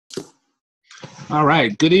All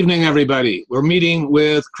right. Good evening, everybody. We're meeting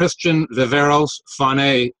with Christian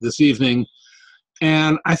Viveros-Fauné this evening,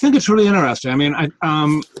 and I think it's really interesting. I mean,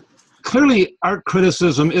 clearly art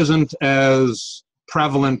criticism isn't as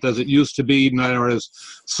prevalent as it used to be, nor as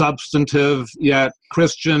substantive, yet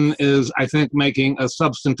Christian is, I think, making a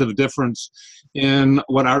substantive difference in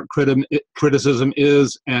what art criticism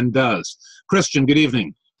is and does. Christian, good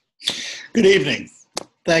evening. Good evening.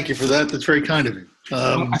 Thank you for that. That's very kind of you.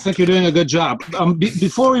 I think you're doing a good job.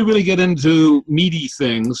 Before we really get into meaty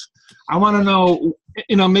things, I want to know,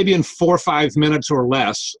 maybe in 4 or 5 minutes or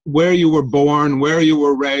less, where you were born, where you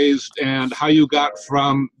were raised, and how you got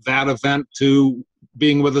from that event to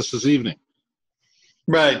being with us this evening.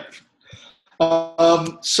 Right.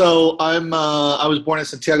 So I was born in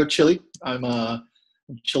Santiago, Chile. I'm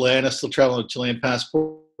Chilean. I still travel with a Chilean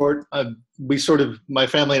passport. My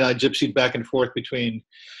family and I gypsied back and forth between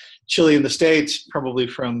Chile and the States, probably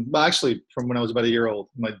from when I was about a year old.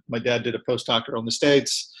 My dad did a postdoctoral in the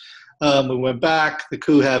States. We went back. The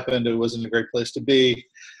coup happened. It wasn't a great place to be,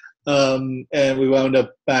 and we wound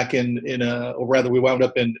up back in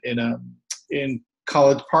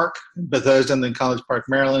College Park, Bethesda, and then College Park,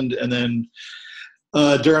 Maryland, and then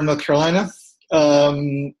Durham, North Carolina.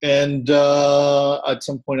 And at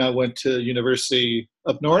some point, I went to university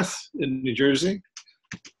up north in New Jersey.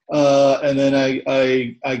 And then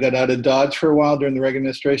I got out of Dodge for a while during the Reagan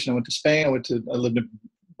administration. I went to Spain. I lived in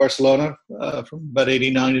Barcelona from about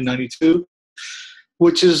 89 to 92,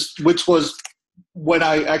 which was when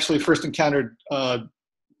I actually first encountered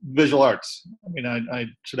visual arts. I mean, I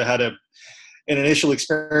sort of had an initial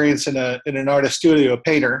experience in an artist studio, a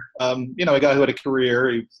painter. A guy who had a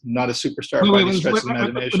career, not a superstar by any stretch of the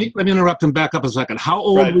imagination. Let me interrupt and back up a second. How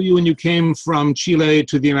old were you when you came from Chile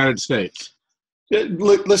to the United States?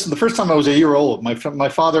 Listen, the first time I was a year old, my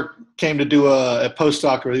father came to do a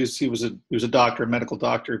postdoctoral. He was a doctor, a medical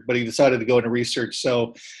doctor, but he decided to go into research.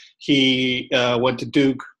 So he went to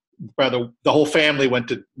Duke. Rather, the whole family went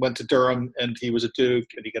to Durham, and he was at Duke,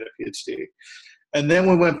 and he got a PhD. And then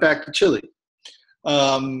we went back to Chile,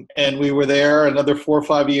 and we were there another 4 or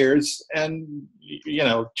 5 years. And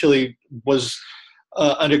Chile was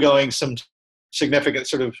undergoing some significant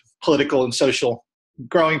sort of political and social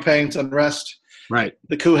growing pains, unrest. Right.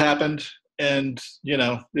 The coup happened, and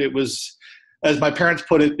it was, as my parents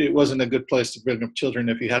put it, it wasn't a good place to bring up children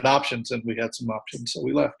if you had options, and we had some options, so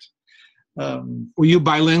we left. Were you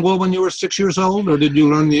bilingual when you were 6 years old, or did you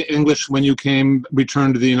learn the English when you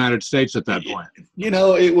returned to the United States at that point?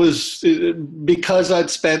 It was because I'd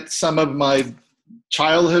spent some of my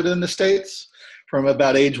childhood in the States, from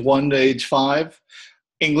about age 1 to age 5.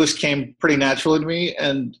 English came pretty naturally to me,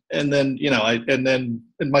 and then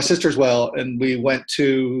and my sister as well, and we went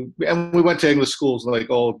to English schools, like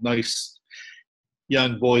all nice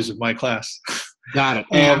young boys of my class. Got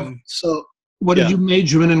it. So what did you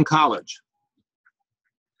major in college?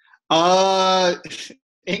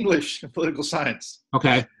 English and political science.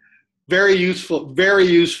 Okay. Very useful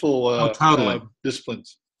Totally.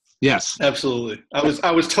 Disciplines. Yes, absolutely.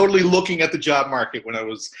 I was totally looking at the job market when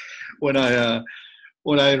I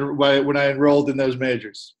enrolled in those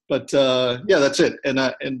majors. But that's it. And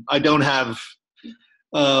I don't have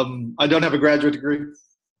a graduate degree.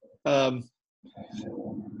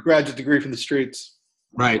 Graduate degree from the streets.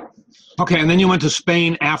 Right. Okay, and then you went to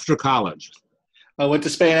Spain after college. I went to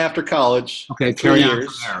Spain after college. Okay, carry on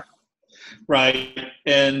from there. Right.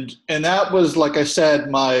 And that was, like I said,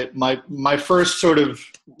 my first sort of,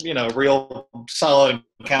 real solid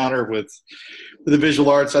encounter with the visual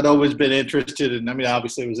arts. I'd always been interested in,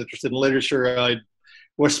 obviously I was interested in literature. I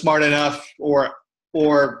was smart enough, or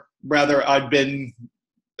rather I'd been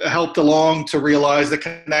helped along to realize the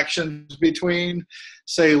connections between,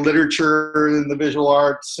 say, literature and the visual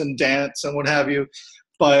arts and dance and what have you,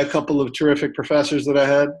 by a couple of terrific professors that I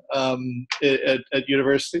had at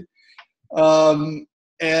university.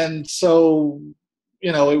 And so,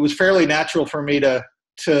 it was fairly natural for me to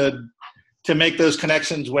make those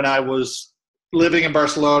connections when I was living in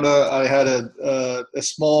Barcelona. I had a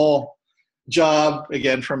small job,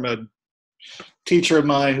 again, from a teacher of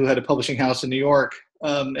mine who had a publishing house in New York,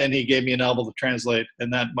 and he gave me a novel to translate,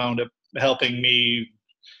 and that wound up helping me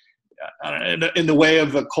in the way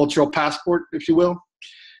of a cultural passport, if you will,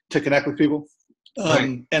 to connect with people.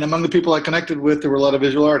 Right. And among the people I connected with, there were a lot of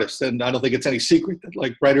visual artists, and I don't think it's any secret that,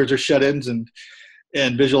 like, writers are shut-ins and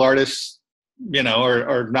visual artists,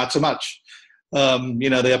 are not so much.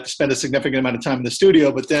 They have to spend a significant amount of time in the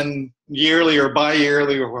studio, but then yearly or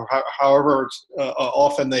bi-yearly or however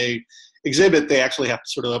often they exhibit, they actually have to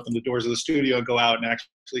sort of open the doors of the studio and go out and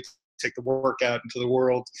actually take the work out into the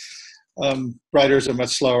world. Writers are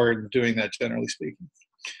much slower in doing that, generally speaking.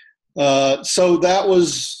 So that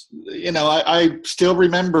was, I still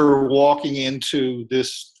remember walking into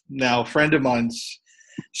this now friend of mine's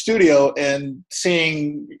studio and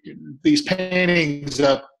seeing these paintings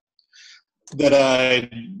up that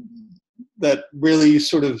really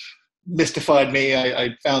sort of mystified me. I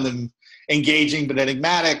found them engaging but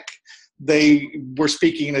enigmatic. They were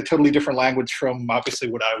speaking in a totally different language from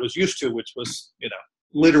obviously what I was used to, which was,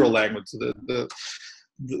 literal language, the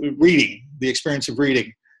reading, the experience of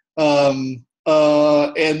reading. And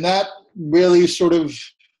that really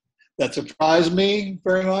that surprised me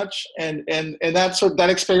very much. And that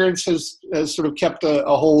experience has sort of kept a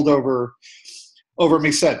hold over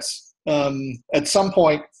me since. At some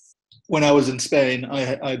point when I was in Spain,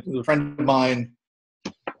 a friend of mine,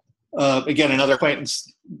 again, another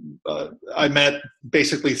acquaintance, I met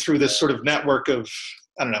basically through this sort of network of,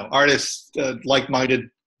 artists, like-minded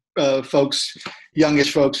folks,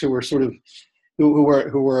 youngish folks who were who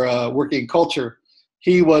were working in culture.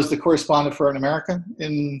 He was the correspondent for Art in America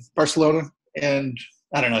in Barcelona, and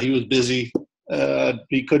he was busy.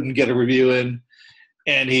 He couldn't get a review in,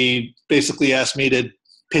 and he basically asked me to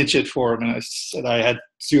pinch it for him, and I said I had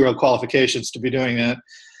zero qualifications to be doing that,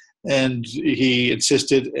 and he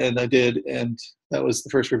insisted, and I did, and that was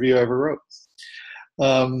the first review I ever wrote.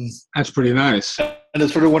 That's pretty nice. And it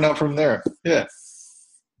sort of went out from there. Yeah.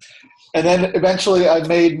 And then eventually I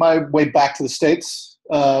made my way back to the States,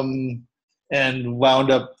 and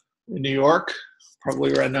wound up in New York,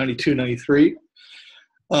 probably around 92, 93.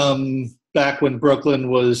 Back when Brooklyn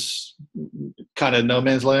was kind of no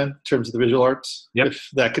man's land in terms of the visual arts, if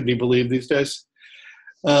that could be believed these days.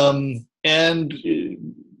 And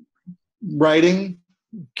writing,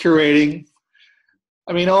 curating,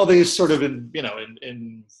 all these sort of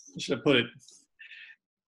should I put it,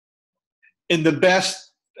 in the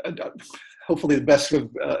best, hopefully the best sort of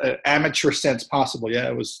amateur sense possible. Yeah,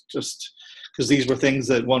 it was just because these were things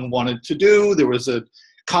that one wanted to do. There was a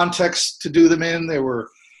context to do them in. There were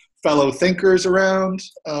fellow thinkers around.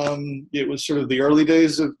 It was sort of the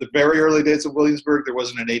very early days of Williamsburg. There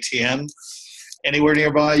wasn't an ATM anywhere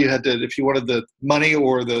nearby. You had to, if you wanted the money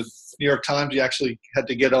or the New York Times, you actually had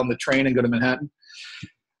to get on the train and go to Manhattan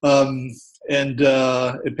and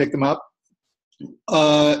pick them up.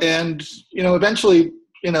 And eventually,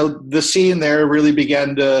 the scene there really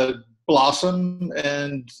began to blossom,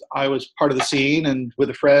 and I was part of the scene. And with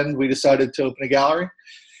a friend, we decided to open a gallery.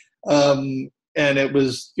 And it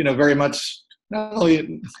was, very much not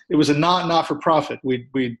only it was a not-for-profit.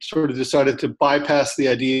 We sort of decided to bypass the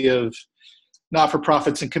idea of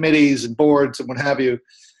not-for-profits and committees and boards and what have you,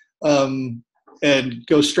 and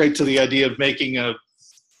go straight to the idea of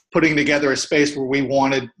putting together a space where we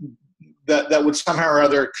wanted that would somehow or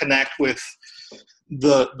other connect with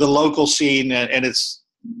the local scene and its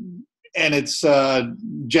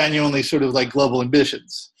genuinely sort of like global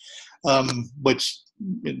ambitions, which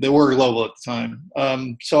they were global at the time.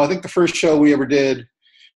 So I think the first show we ever did,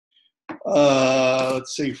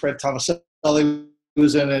 let's see, Fred Tomaselli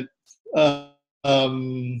was in it.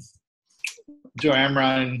 Joe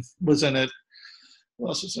Amrine was in it. Who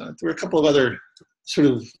else was in it? There were a couple of other sort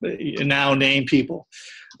of now named people.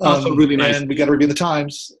 Also really nice. And we got to review the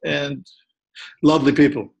Times, and lovely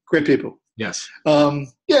people, great people. Yes.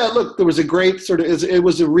 Yeah, look, there was a great it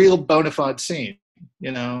was a real bona fide scene,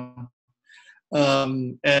 and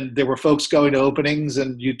there were folks going to openings,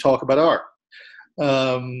 and you talk about art.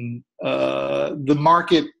 The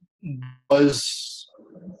market was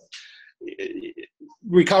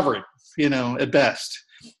recovering, at best.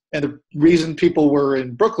 And the reason people were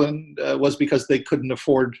in Brooklyn was because they couldn't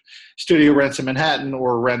afford studio rents in Manhattan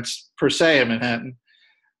or rents per se in Manhattan.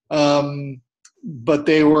 But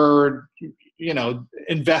they were,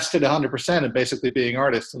 invested 100% in basically being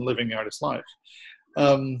artists and living the artist life.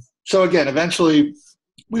 So again, eventually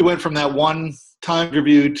we went from that one time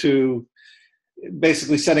review to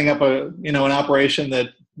basically setting up an operation that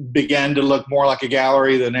began to look more like a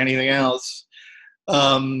gallery than anything else.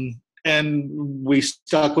 And we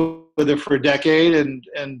stuck with it for a decade, and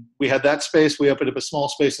we had that space. We opened up a small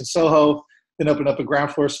space in Soho, then opened up a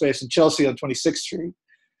ground floor space in Chelsea on 26th Street.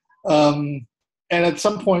 And at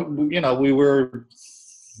some point, we were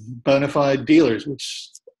bona fide dealers, which,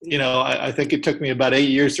 I think it took me about 8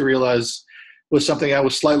 years to realize was something I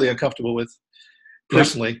was slightly uncomfortable with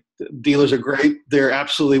personally. Yeah. Dealers are great. They're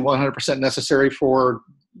absolutely 100% necessary for,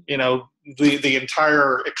 the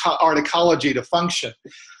entire art ecology to function.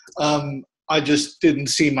 I just didn't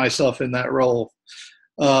see myself in that role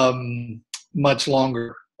much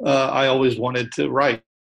longer. I always wanted to write.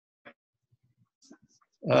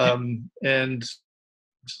 And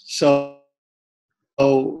so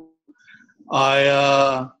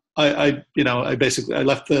I basically I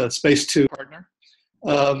left the space to partner,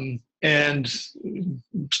 and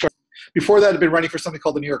started. Before that, I'd been writing for something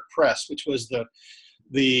called the New York Press, which was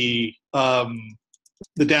the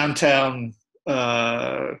downtown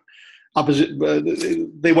opposite.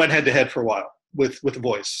 They went head to head for a while with The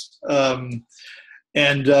Voice,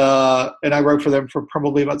 and I wrote for them for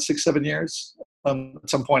probably about 6-7 years. At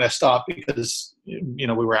some point I stopped because, we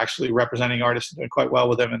were actually representing artists and doing quite well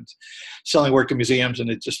with them and selling work to museums, and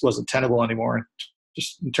it just wasn't tenable anymore,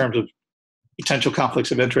 just in terms of potential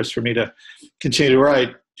conflicts of interest for me to continue to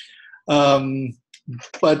write.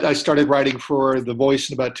 But I started writing for The Voice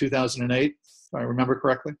in about 2008, if I remember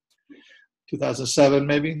correctly, 2007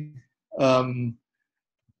 maybe. And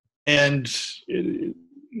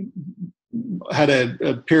had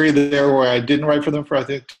a period there where I didn't write for them for, I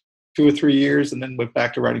think, 2 or 3 years, and then went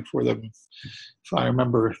back to writing for them, if I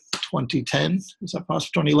remember, 2010, is that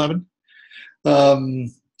possible,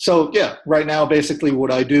 2011? So yeah, right now, basically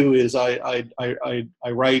what I do is I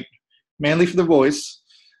write mainly for The Voice,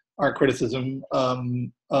 art criticism,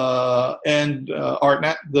 and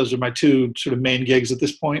ArtNet. Those are my 2 sort of main gigs at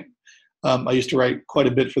this point. I used to write quite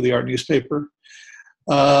a bit for the art newspaper.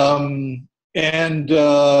 And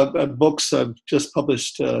books. I've just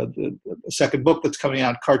published a second book that's coming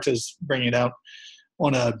out. Carta's bringing it out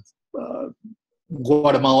on a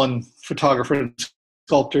Guatemalan photographer and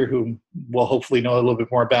sculptor who we'll hopefully know a little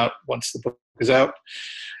bit more about once the book is out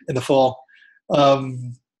in the fall.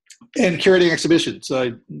 And curating exhibitions.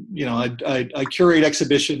 I curate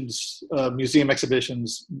exhibitions, museum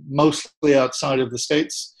exhibitions, mostly outside of the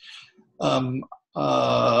States. The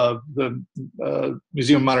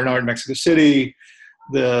Museum of Modern Art in Mexico City,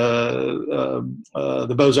 the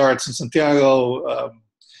Beaux-Arts in Santiago,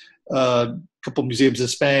 a couple museums in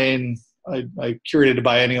Spain. I curated a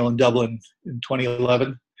biennial in Dublin in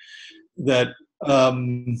 2011 that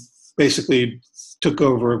basically took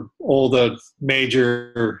over all the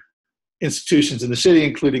major institutions in the city,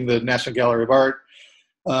 including the National Gallery of Art,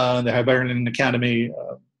 the Hibernian Academy,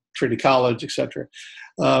 Trinity College, etc.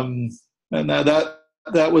 And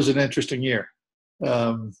that was an interesting year.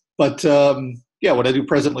 But what I do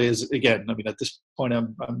presently is, again, at this point,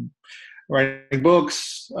 I'm writing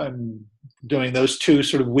books. I'm doing those 2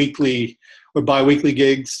 sort of weekly or bi-weekly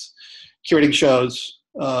gigs, curating shows.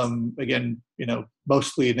 Again,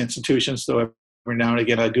 mostly in institutions, though every now and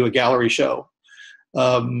again I do a gallery show.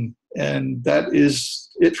 And that is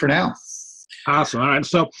it for now. Awesome. All right.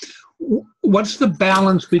 So what's the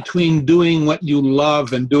balance between doing what you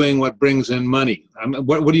love and doing what brings in money?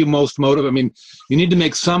 What are you most motivated? You need to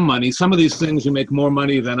make some money. Some of these things you make more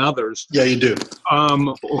money than others. Yeah, you do.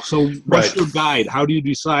 So what's your guide? How do you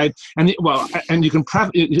decide? And you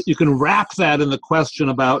can wrap that in the question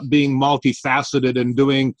about being multifaceted and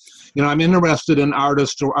doing, I'm interested in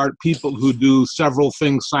artists or art people who do several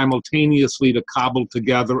things simultaneously to cobble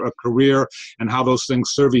together a career and how those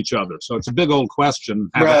things serve each other. So it's a big old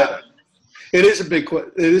question. Right. It is a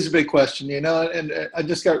big question, and I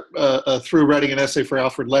just got through writing an essay for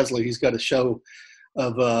Alfred Leslie. He's got a show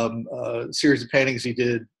of a series of paintings he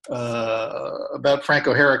did about Frank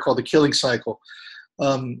O'Hara called The Killing Cycle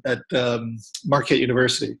at Marquette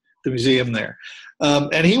University, the museum there.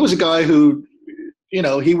 And he was a guy who, he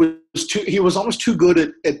was almost too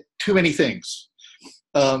good at too many things.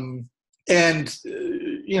 And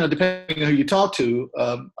depending on who you talk to,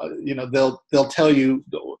 they'll tell you,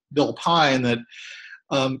 they'll opine that,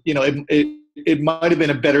 it might have been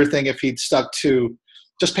a better thing if he'd stuck to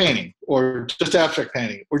just painting or just abstract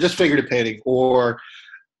painting or just figurative painting or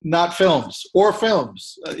not films or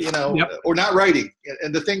films, Yep. or not writing.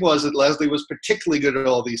 And the thing was that Leslie was particularly good at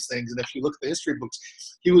all these things. And if you look at the history books,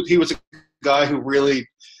 he was a guy who really,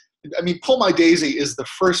 Pull My Daisy is the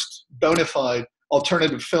first bona fide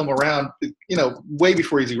alternative film around, way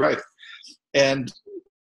before Easy Rider. And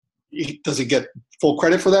does he get full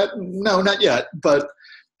credit for that? No, not yet. But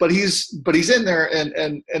he's in there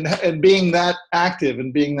and being that active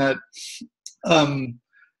and being that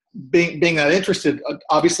being that interested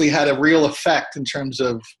obviously had a real effect in terms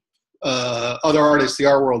of other artists, the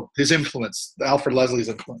art world, his influence, Alfred Leslie's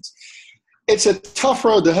influence. It's a tough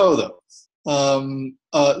road to hoe, though.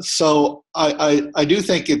 So I do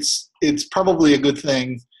think it's probably a good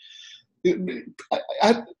thing.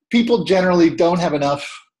 People generally don't have enough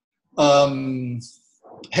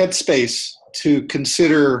headspace to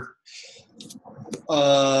consider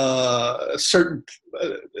certain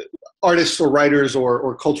artists or writers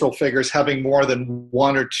or cultural figures having more than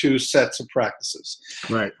 1 or 2 sets of practices.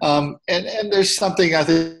 Right. And there's something I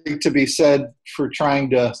think to be said for trying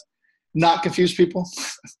to not confuse people.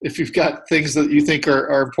 If you've got things that you think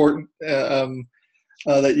are important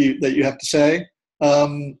that you have to say,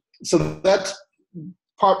 so that's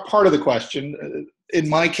part of the question. In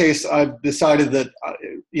my case, I've decided that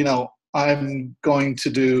I'm going to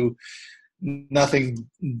do nothing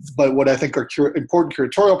but what I think are important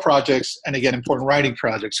curatorial projects, and again, important writing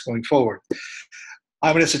projects going forward.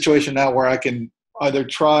 I'm in a situation now where I can either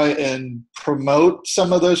try and promote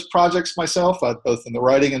some of those projects myself, both in the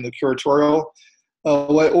writing and the curatorial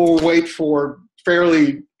or wait for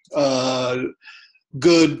fairly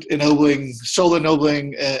good, ennobling, soul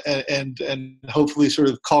ennobling, and hopefully sort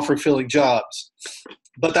of coffer-filling jobs.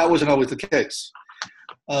 But that wasn't always the case.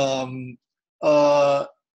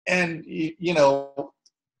 And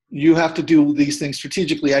you have to do these things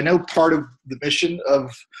strategically. I know part of the mission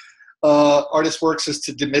of Artist-Works is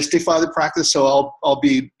to demystify the practice, so I'll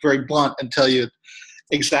be very blunt and tell you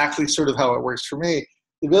exactly sort of how it works for me.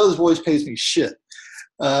 The Village Voice pays me shit,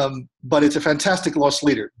 but it's a fantastic loss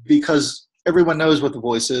leader because everyone knows what the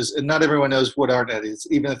Voice is, and not everyone knows what ArtNet is,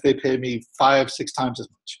 even if they pay me 5-6 times as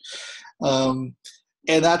much.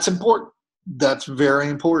 And that's important. That's very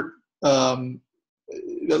important.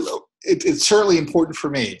 It's certainly important for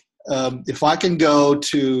me. If I can go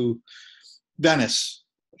to Venice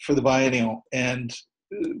for the biennial and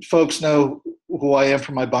folks know who I am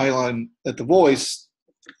from my byline at the Voice,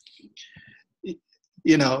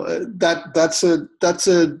 that's a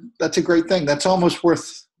great thing. That's almost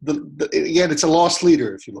worth again, it's a lost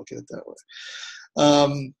leader if you look at it that way.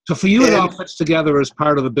 So for you, it all fits together as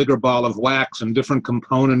part of the bigger ball of wax, and different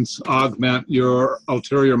components augment your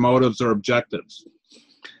ulterior motives or objectives.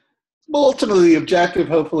 Well, ultimately, the objective,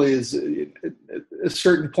 hopefully, is a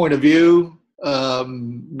certain point of view.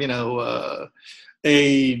 Even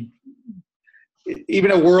a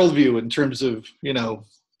worldview in terms of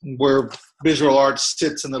where visual art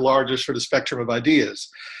sits in the larger sort of spectrum of ideas.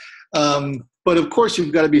 But of course,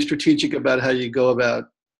 you've got to be strategic about how you go about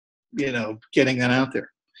getting that out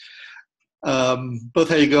there. Both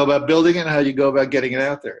how you go about building it and how you go about getting it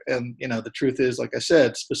out there. And the truth is, like I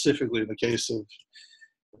said, specifically in the case of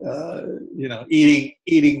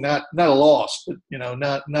eating not a loss, but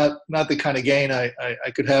not the kind of gain I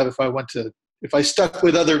could have if I stuck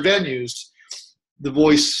with other venues. The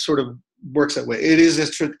Voice sort of works that way. It is a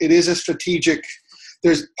strategic.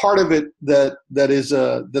 There's part of it that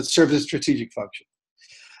serves a strategic function.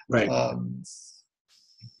 Right.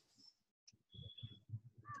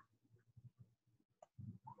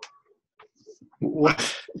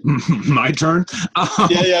 What? My turn?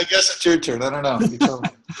 Yeah, I guess it's your turn. I don't know. You tell me.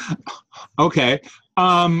 Okay.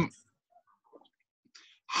 How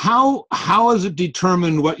is it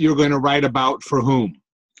determined what you're going to write about for whom?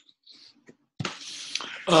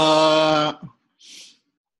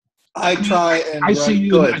 I try and I see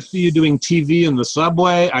you doing TV in the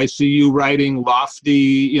subway. I see you writing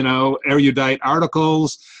lofty, erudite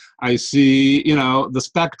articles. I see, the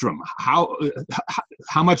spectrum. How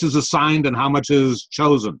much is assigned and how much is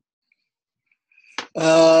chosen?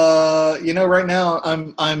 Right now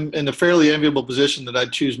I'm in a fairly enviable position that I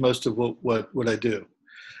choose most of what I do.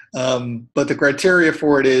 But the criteria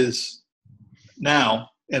for it is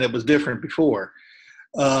now, and it was different before.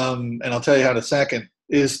 And I'll tell you how in a second,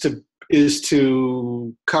 is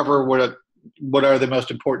to cover what are the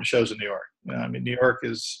most important shows in New York. New York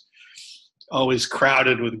is always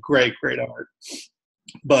crowded with great art.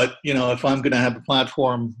 But if I'm going to have a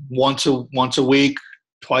platform once a week,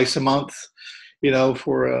 twice a month,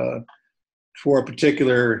 for a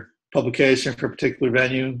particular publication, for a particular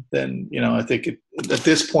venue, then I think at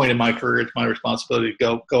this point in my career, it's my responsibility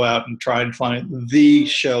to go out and try and find the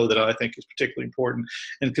show that I think is particularly important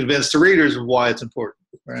and convince the readers of why it's important.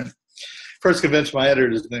 Right? First convince my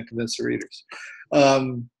editors, and then convince the readers.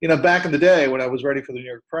 Back in the day when I was writing for the New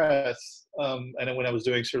York Press, and then when I was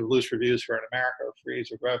doing sort of loose reviews for Art America or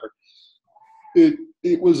Freeze or wherever, it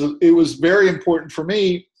was very important for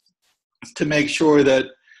me to make sure that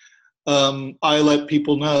I let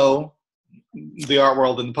people know, the art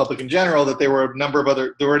world and the public in general, that there were a number of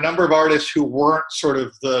artists who weren't sort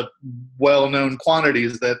of the well-known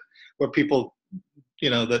quantities that were people,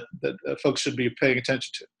 that folks should be paying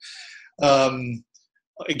attention to.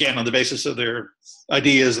 Again, on the basis of their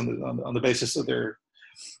ideas and on the basis of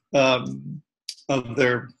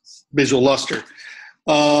their visual luster.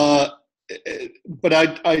 But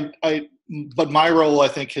my role, I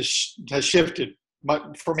think, has shifted.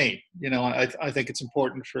 For me, I think it's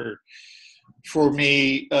important for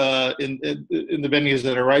me in the venues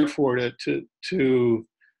that I write for to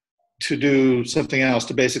do something else,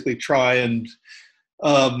 to basically try and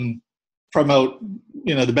promote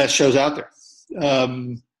the best shows out there.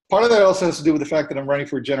 Part of that also has to do with the fact that I'm writing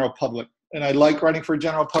for a general public, and I like writing for a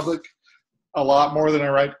general public a lot more than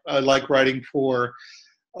I like writing for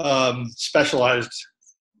specialized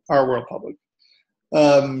art world public.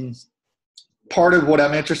 Part of what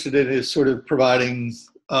I'm interested in is sort of providing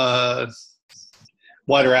wider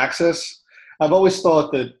access. I've always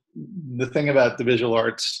thought that the thing about the visual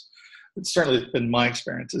arts, it's certainly been my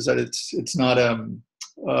experience, is that it's not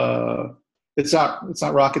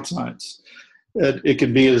rocket science. It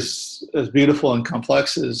can be as beautiful and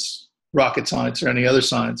complex as rocket science or any other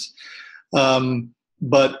science.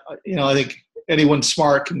 But I think anyone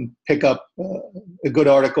smart can pick up a good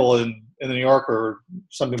article in the New Yorker, or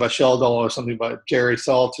something by Sheldon, or something by Jerry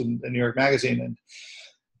Salt in New York Magazine,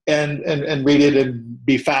 and read it and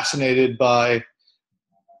be fascinated by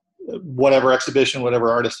whatever exhibition, whatever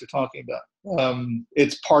artist they're talking about.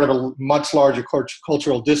 It's part of a much larger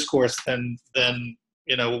cultural discourse than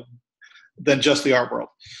just the art world.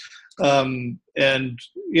 I'm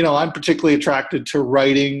particularly attracted to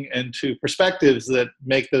writing and to perspectives that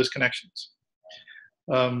make those connections.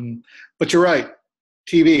 But you're right,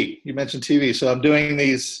 TV. You mentioned TV, so I'm doing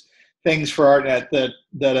these things for ArtNet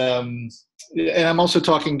and I'm also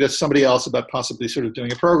talking to somebody else about possibly sort of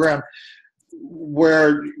doing a program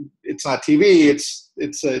where it's not TV, it's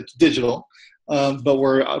digital, but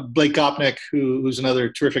where Blake Gopnik, who's another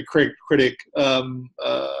terrific critic,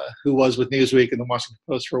 who was with Newsweek and the Washington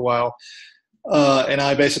Post for a while, and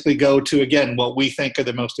I basically go to, again, what we think are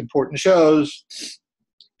the most important shows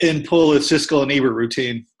and pull a Siskel and Ebert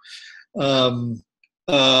routine, and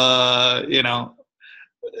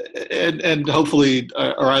hopefully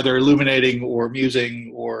are either illuminating or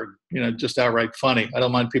amusing or just outright funny. I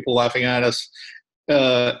don't mind people laughing at us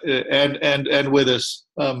and with us,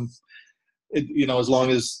 as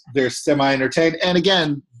long as they're semi-entertained. And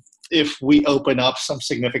again, if we open up some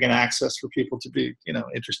significant access for people to be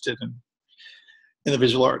interested in the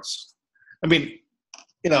visual arts. I mean,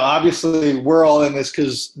 obviously we're all in this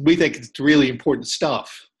because we think it's really important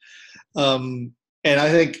stuff. And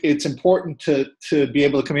I think it's important to be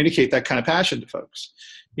able to communicate that kind of passion to folks,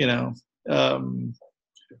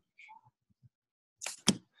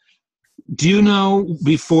 Do you know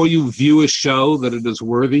before you view a show that it is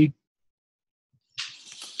worthy?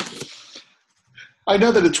 I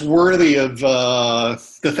know that it's worthy of the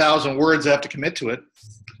 1,000 words I have to commit to it.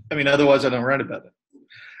 I mean, otherwise I don't write about it.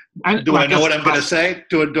 Do I know what I'm going to say?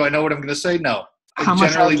 Do I know what I'm going to say? No. How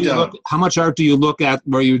much art do you look at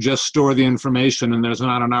where you just store the information and there's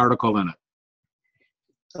not an article in it?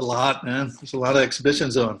 A lot, man. There's a lot of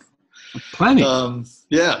exhibitions on. Plenty.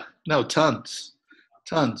 Yeah. No, tons.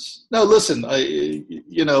 No, listen.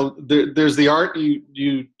 There's the art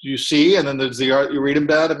you see, and then there's the art you read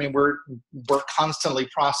about. I mean, we're constantly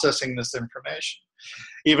processing this information,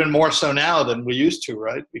 even more so now than we used to,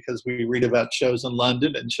 right? Because we read about shows in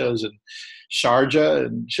London and shows in Sharjah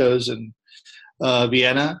and shows in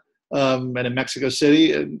Vienna and in Mexico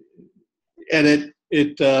City, and it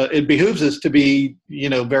behooves us to be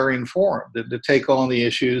very informed and to take on the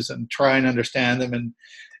issues and try and understand them and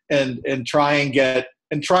try and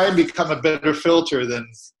become a better filter than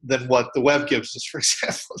what the web gives us, for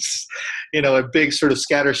example. It's, a big sort of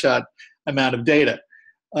scattershot amount of data.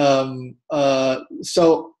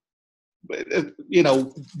 So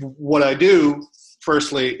what I do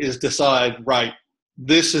firstly is decide, right,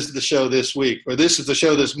 this is the show this week, or this is the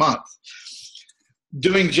show this month.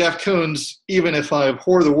 Doing Jeff Koons, even if I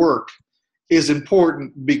abhor the work, is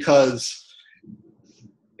important because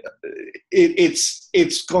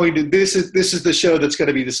it's going to, this is the show that's going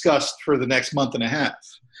to be discussed for the next month and a half.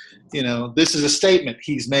 This is a statement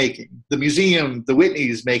he's making. The museum, the Whitney,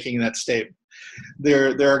 is making that statement.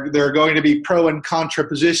 There are going to be pro and contra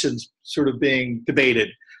positions sort of being debated,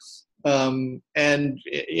 and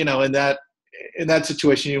in that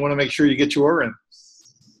situation, you want to make sure you get your in.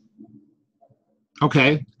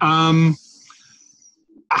 Okay.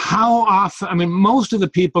 How often, I mean, most of the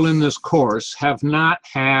people in this course have not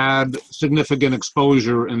had significant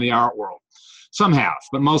exposure in the art world. Some have,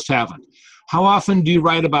 but most haven't. How often do you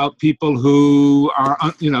write about people who are,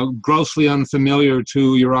 grossly unfamiliar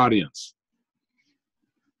to your audience?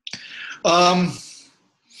 Well,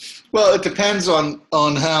 it depends on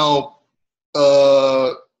how,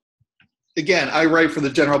 again, I write for the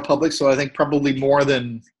general public, so I think probably more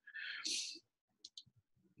than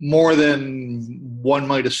one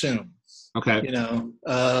might assume. Okay.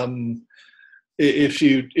 If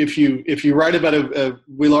you write about a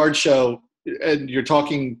really large show and you're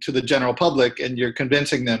talking to the general public and you're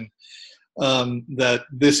convincing them that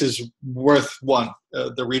this is worth, one,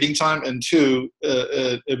 the reading time, and two,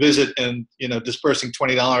 a visit, and dispersing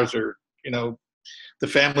 $20 or the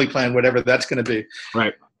family plan, whatever that's going to be.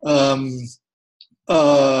 Right.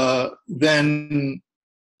 Then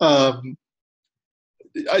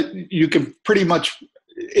you can pretty much,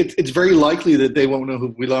 it's very likely that they won't know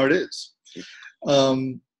who Willard is.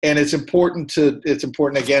 And it's important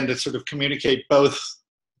again to sort of communicate both,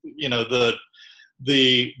 you know, the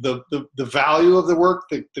value of the work,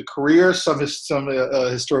 the career, some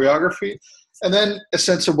historiography, and then a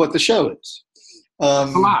sense of what the show is. A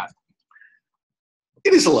lot.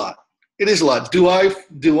 It is a lot. It is a lot.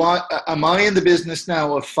 Am I in the business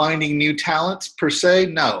now of finding new talents per se?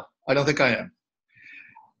 No, I don't think I am.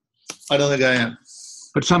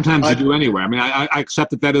 But sometimes you do anyway. I mean, I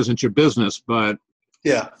accept that isn't your business, but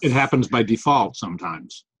yeah, it happens by default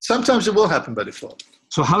sometimes. Sometimes it will happen by default.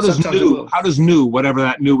 So how does new, whatever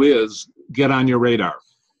that new is, get on your radar?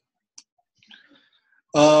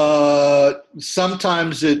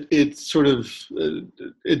 Sometimes it sort of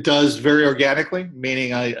it does very organically,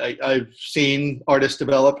 meaning I've seen artists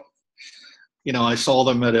develop. You know, I saw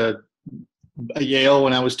them at a Yale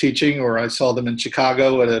when I was teaching, or I saw them in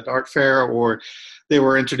Chicago at an art fair, or they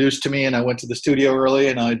were introduced to me and I went to the studio early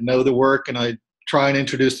and I know the work and I try and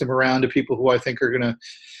introduce them around to people who I think are gonna,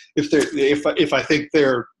 if I think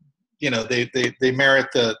they're, you know, they merit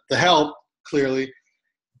the help, clearly,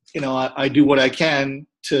 you know, I do what I can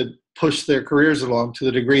to push their careers along to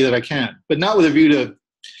the degree that I can, but not with a view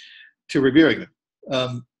to reviewing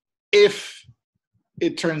them. If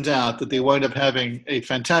it turns out that they wind up having a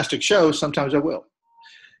fantastic show, sometimes I will,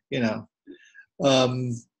 you know.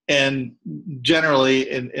 And generally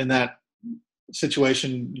in that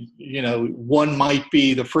situation, you know, one might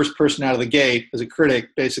be the first person out of the gate as a critic,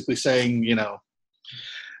 basically saying, you know,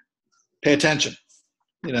 pay attention,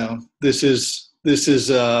 you know, this is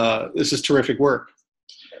terrific work.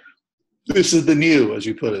 This is the new, as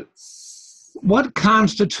you put it. What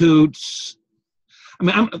constitutes, I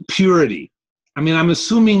mean, purity? I mean, I'm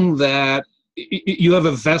assuming that you have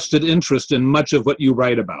a vested interest in much of what you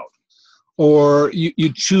write about, or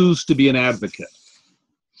you choose to be an advocate.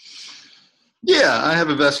 Yeah, I have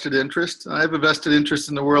a vested interest. I have a vested interest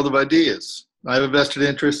in the world of ideas. I have a vested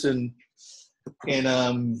interest in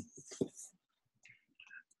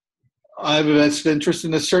I have a vested interest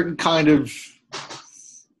in a certain kind of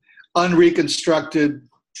unreconstructed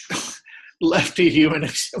lefty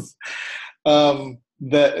humanism,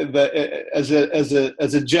 that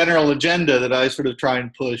as a general agenda that I sort of try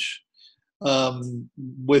and push,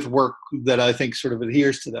 with work that I think sort of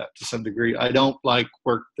adheres to that to some degree. I don't like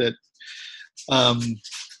work that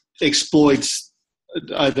exploits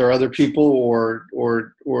either other people or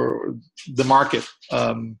the market,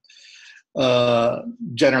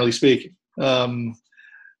 generally speaking.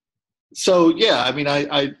 So yeah, I mean,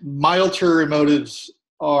 my ulterior motives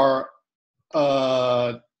are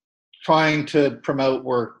trying to promote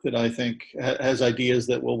work that I think has ideas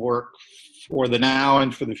that will work for the now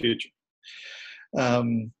and for the future,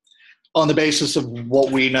 on the basis of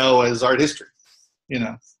what we know as art history, you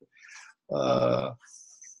know.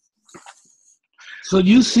 So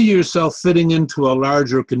you see yourself fitting into a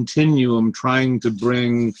larger continuum, trying to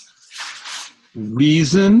bring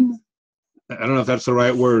reason, I don't know if that's the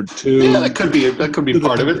right word, to... Yeah, that could be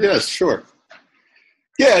part of it, yes, sure.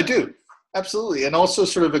 Yeah, I do, absolutely. And also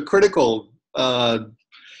sort of a critical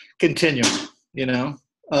continuum, you know.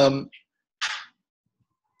 And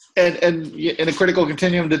in a critical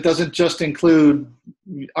continuum that doesn't just include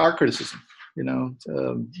art criticism, you know.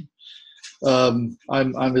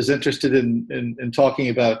 I'm as interested in talking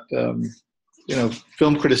about you know,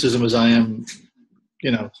 film criticism as I am,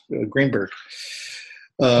 you know, Greenberg.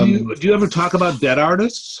 Do you ever talk about dead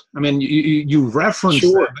artists? I mean, you reference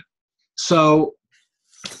sure. them. So,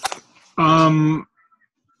 I mean,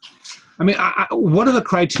 what are the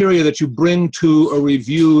criteria that you bring to a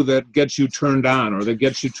review that gets you turned on, or that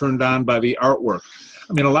gets you turned on by the artwork?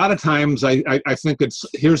 I mean, a lot of times I think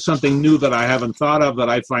here's something new that I haven't thought of, that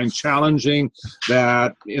I find challenging,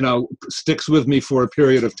 that, you know, sticks with me for a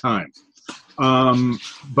period of time.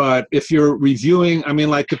 But if you're reviewing, I mean,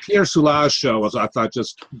 like the Pierre Soulages show was, I thought,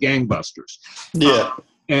 just gangbusters. Yeah.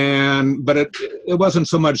 But it wasn't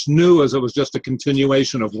so much new as it was just a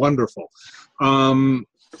continuation of wonderful.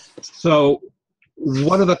 So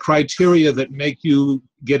what are the criteria that make you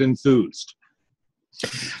get enthused?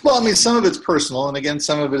 Well, I mean, some of it's personal, and again,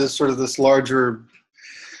 some of it is sort of this larger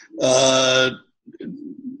worldview,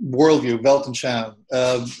 Weltanschauung.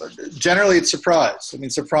 Generally, it's surprise. I mean,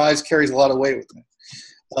 surprise carries a lot of weight with me,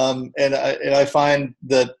 and I find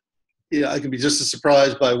that, you know, I can be just as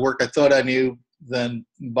surprised by work I thought I knew than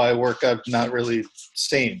by work I've not really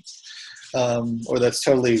seen, or that's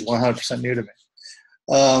totally 100% new to me.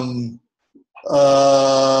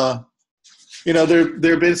 There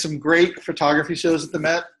have been some great photography shows at the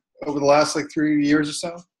Met over the last like 3 years or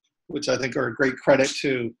so, which I think are a great credit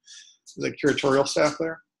to the curatorial staff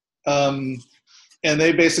there. And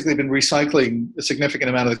they've basically been recycling a significant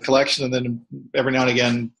amount of the collection, and then every now and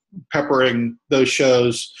again peppering those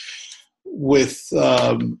shows with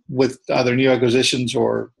either new acquisitions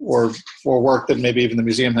or work that maybe even the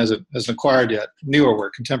museum hasn't acquired yet, newer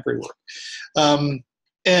work, contemporary work.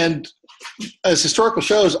 And as historical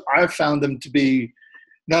shows, I've found them to be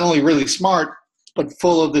not only really smart, but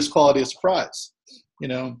full of this quality of surprise,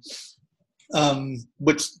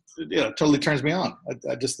 which totally turns me on.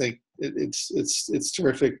 I just think it's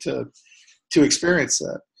terrific to experience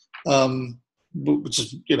that. Which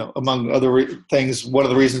is, among other things, one of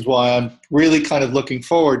the reasons why I'm really kind of looking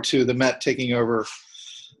forward to the Met taking over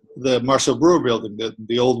the Marcel Breuer building,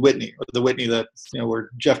 the old Whitney, or the Whitney that, where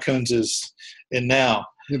Jeff Koons is in now.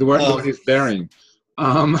 The work that he's bearing.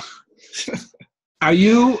 Are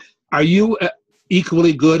you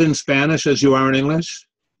equally good in Spanish as you are in English?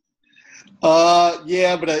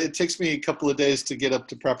 Yeah, but it takes me a couple of days to get up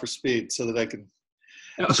to proper speed so that I can.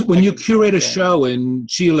 So when you curate a show in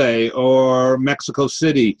Chile or Mexico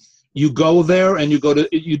City, you go there and you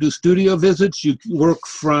do studio visits. You work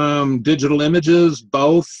from digital images,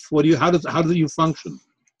 both. How do you function?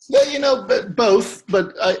 Well, both.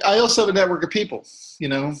 But I also have a network of people. I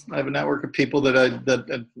have a network of people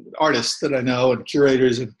that artists that I know, and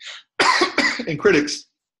curators and and critics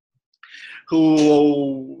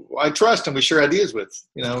who I trust and we share ideas with.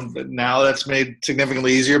 But now that's made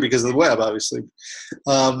significantly easier because of the web, obviously.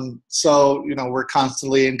 So we're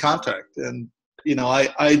constantly in contact, and I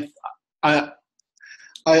think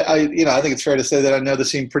it's fair to say that I know the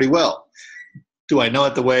scene pretty well. Do I know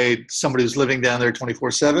it the way somebody who's living down there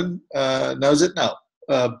 24/7 knows it? No,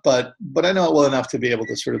 but I know it well enough to be able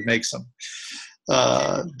to sort of make some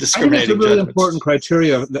discriminating judgments. I think it's a really important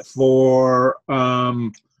criteria for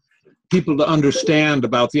people to understand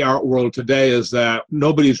about the art world today is that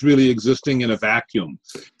nobody's really existing in a vacuum,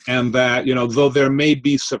 and that though there may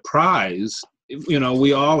be surprise,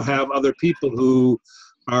 we all have other people who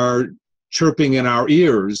are chirping in our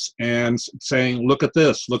ears and saying, look at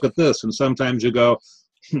this, and sometimes you go,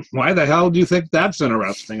 why the hell do you think that's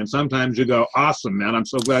interesting? And sometimes you go, awesome, man, I'm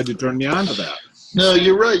so glad you turned me on to that. No,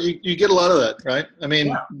 you're right. You get a lot of that, right? I mean,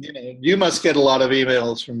 yeah. You must get a lot of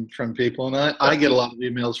emails from people, and I get a lot of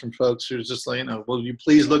emails from folks who's just like, will you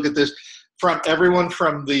please look at this? From everyone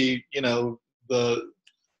from the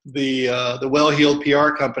well-heeled PR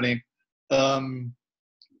company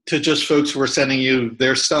to just folks who are sending you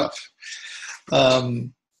their stuff.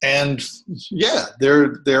 And yeah,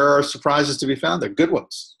 there are surprises to be found. They're good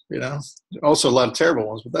ones, Also a lot of terrible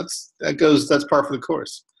ones, but that's par for the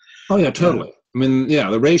course. Oh yeah, totally. I mean, yeah,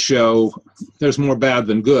 the ratio, there's more bad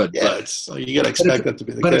than good. Yeah, you got to expect that to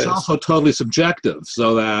be the case. But it's also totally subjective,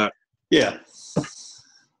 so that... Yeah.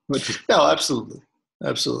 No, absolutely.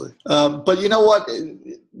 Absolutely. But you know what?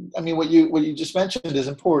 I mean, what you just mentioned is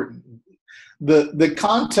important. The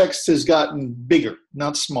context has gotten bigger,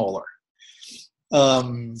 not smaller.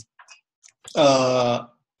 The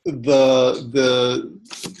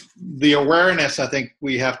awareness I think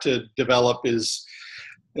we have to develop has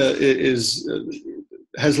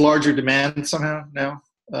larger demand somehow now.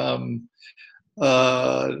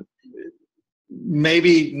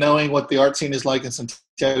 Maybe knowing what the art scene is like in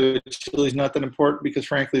Santiago, Chile is not that important because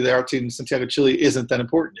frankly the art scene in Santiago, Chile isn't that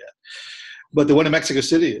important yet. But the one in Mexico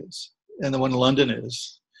City is, and the one in London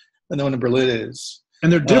is, and the one in Berlin is. And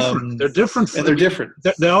they're different. They're different. And they're different.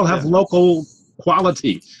 They all have local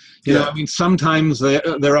quality. You know, I mean, sometimes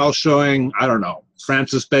they're all showing, I don't know,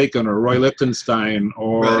 Francis Bacon or Roy Lichtenstein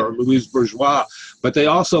or Louise Bourgeois, but they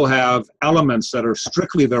also have elements that are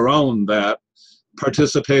strictly their own that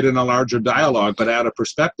participate in a larger dialogue but add a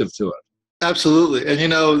perspective to it. Absolutely.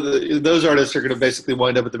 And, those artists are going to basically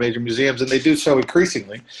wind up at the major museums, and they do so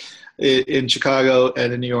increasingly in Chicago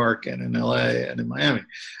and in New York and in LA and in Miami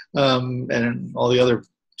and in all the other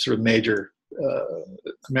sort of major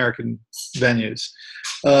American venues.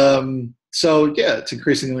 So yeah, it's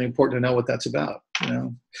increasingly important to know what that's about,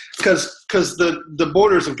 because the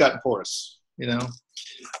borders have gotten porous,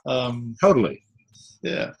 Totally.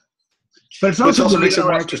 Yeah. But it's also makes it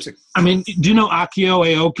more interesting. I mean, do you know Akio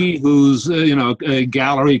Aoki, who's a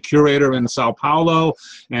gallery curator in Sao Paulo,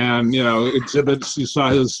 and exhibits? You saw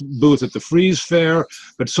his booth at the Frieze Fair.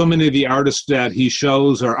 But so many of the artists that he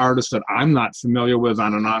shows are artists that I'm not familiar with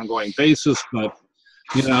on an ongoing basis. But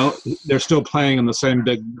they're still playing in the same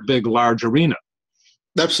big, large arena.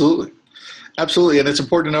 Absolutely. Absolutely, and it's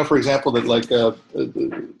important to know, for example, that like a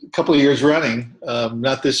couple of years running,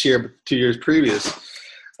 not this year, but 2 years previous,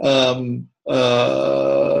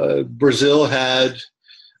 Brazil had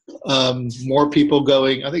more people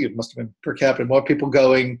going. I think it must have been per capita, more people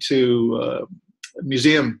going to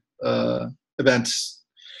museum events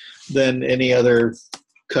than any other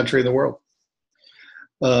country in the world,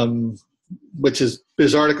 which is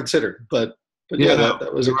bizarre to consider. But yeah,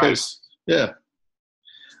 that was the case. Yeah.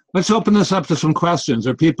 Let's open this up to some questions.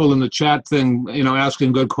 There are people in the chat thing,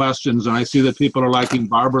 asking good questions, and I see that people are liking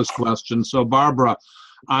Barbara's question. So, Barbara,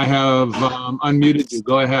 I have unmuted you.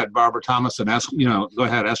 Go ahead, Barbara Thomason. Go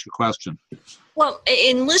ahead, ask your question. Well,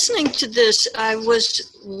 in listening to this, I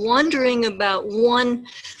was wondering about one,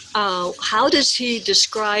 how does he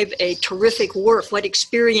describe a terrific work? What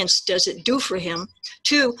experience does it do for him?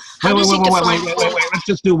 Two, how does he define... Wait. Let's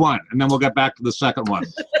just do one, and then we'll get back to the second one.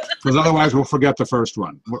 Because otherwise we'll forget the first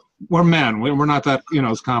one. We're men. We're not that,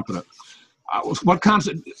 as competent.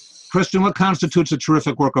 Christian, what constitutes a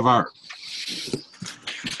terrific work of art?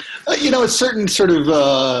 A certain sort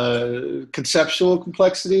of conceptual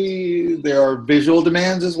complexity. There are visual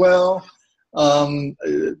demands as well.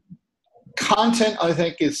 Content, I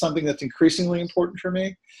think, is something that's increasingly important for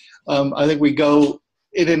me. I think we go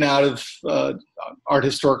in and out of art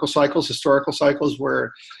historical cycles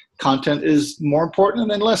where content is more important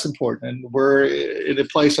and then less important. And we're in a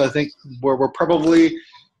place, I think, where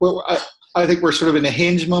I think we're sort of in a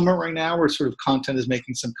hinge moment right now where sort of content is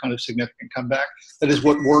making some kind of significant comeback. That is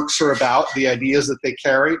what works are about, the ideas that they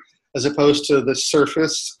carry, as opposed to the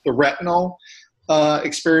surface, the retinal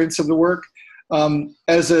experience of the work.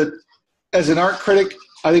 As an art critic,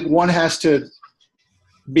 I think one has to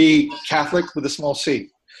be Catholic with a small c,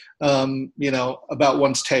 about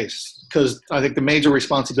one's taste. Because I think the major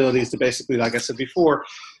responsibility is to basically, like I said before,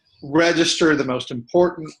 register the most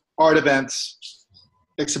important art events,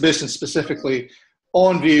 exhibitions specifically,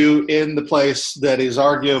 on view in the place that is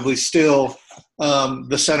arguably still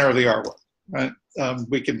the center of the artwork, right?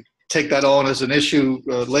 We can take that on as an issue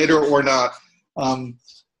later or not,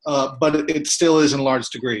 but it still is in a large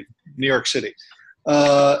degree New York City.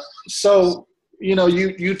 So,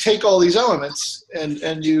 you take all these elements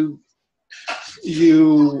and you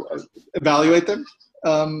evaluate them,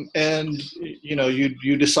 and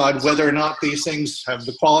you decide whether or not these things have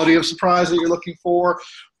the quality of surprise that you're looking for,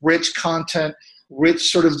 rich content,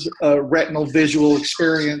 rich sort of retinal visual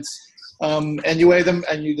experience, and you weigh them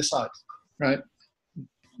and you decide, right,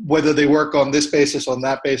 whether they work on this basis, on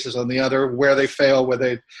that basis, on the other, where they fail, where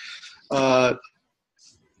they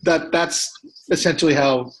that's essentially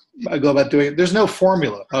how I go about doing it. There's no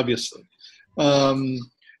formula, obviously,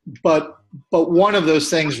 but one of those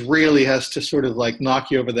things really has to sort of like knock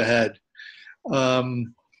you over the head, and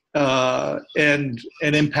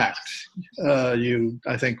impact you.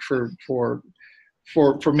 I think for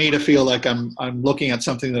me to feel like I'm looking at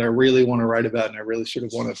something that I really want to write about and I really sort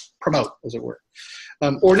of want to promote, as it were,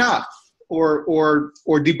 or not, or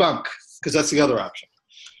debunk, because that's the other option,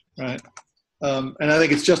 right? And I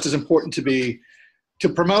think it's just as important to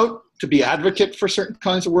promote, to be advocate for certain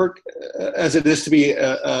kinds of work, as it is to be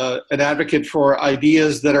an advocate for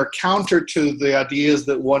ideas that are counter to the ideas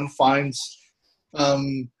that one finds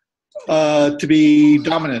to be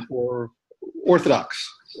dominant or orthodox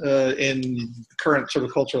in the current sort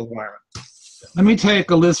of cultural environment. Let me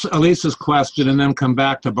take Elisa's question and then come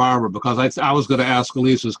back to Barbara, because I was going to ask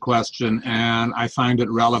Elisa's question and I find it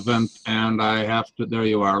relevant and I have to, there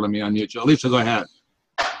you are, let me unmute you. Elisa, go ahead.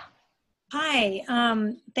 Hi,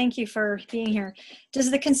 thank you for being here.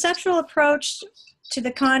 Does the conceptual approach to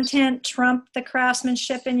the content trump the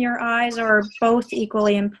craftsmanship in your eyes, or are both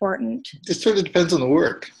equally important? It sort of depends on the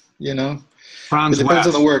work, Franz it depends West.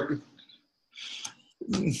 on the work.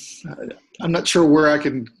 I'm not sure where I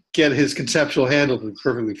can get his conceptual handle, to be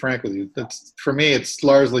perfectly frank with you. For me, it's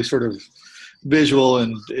largely sort of visual,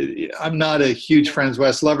 and I'm not a huge Franz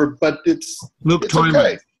West lover, but it's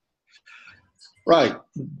okay. Right,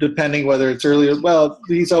 depending whether it's earlier. Well,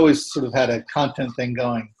 he's always sort of had a content thing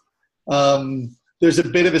going. There's a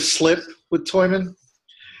bit of a slip with Toyman.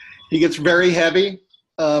 He gets very heavy,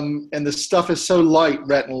 and the stuff is so light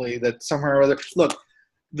retinally that somehow or other, look,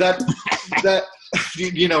 that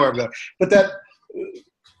you know where I'm going, but that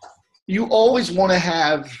you always want to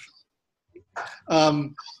have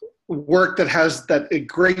work that has a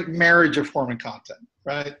great marriage of form and content,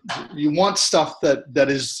 right? You want stuff that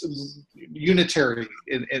is unitary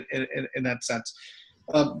in that sense,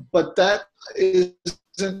 but that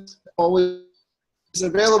isn't always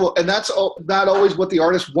available, and that's not always what the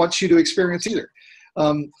artist wants you to experience either.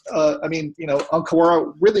 I mean, you know,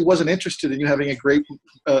 Ankara really wasn't interested in you having a great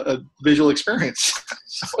visual experience.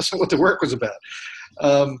 That wasn't what the work was about.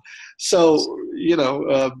 So, you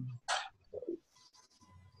know,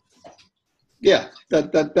 yeah,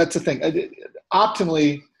 that's the thing.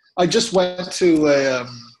 Optimally, I just went to a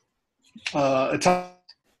Tom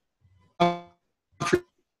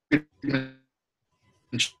Friedman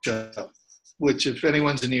show, which if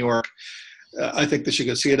anyone's in New York, I think they should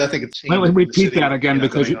go see it. I think it's. Wait, repeat that again, you know,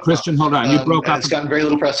 because Christian, hold on, you broke up. It's gotten very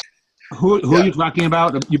little press. Who are you talking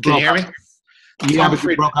about? You broke Can you hear me? Yeah, Tom but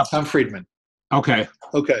Friedman. you broke up. Tom Friedman. Okay.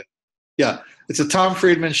 Okay. Yeah, it's a Tom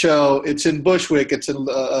Friedman show. It's in Bushwick. It's in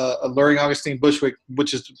Luring Augustine Bushwick,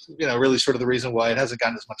 which is, you know, really sort of the reason why it hasn't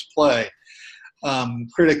gotten as much play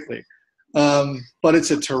critically. But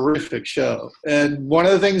it's a terrific show. And one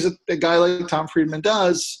of the things that a guy like Tom Friedman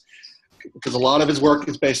does, because a lot of his work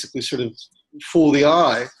is basically sort of fool the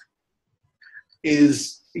eye,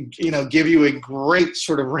 is, you know, give you a great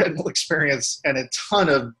sort of retinal experience and a ton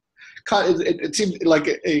of, it seems like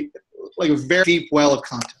a very deep well of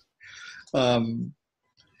content.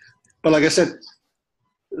 But like I said,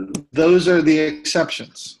 those are the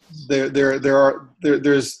exceptions. There's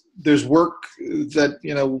work that,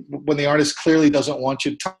 you know, when the artist clearly doesn't want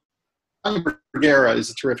you. Tom Bergera is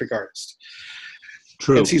a terrific artist.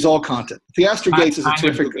 True. And he's all content. Theaster Gates is a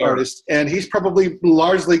terrific artist, and he's probably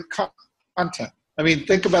largely content. I mean,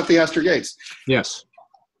 think about Theaster Gates. Yes.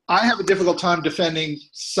 I have a difficult time defending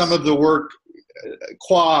some of the work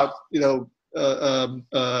qua, you know,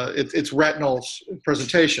 its retinal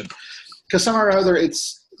presentation, because somehow or other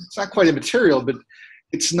it's not quite immaterial, but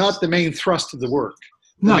it's not the main thrust of the work.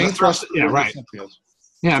 The main thrust, yeah, right.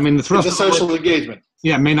 Yeah, I mean, the thrust is the social engagement.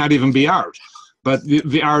 Yeah, it may not even be art, but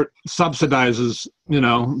the art subsidizes, you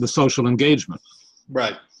know, the social engagement.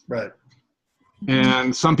 Right, right.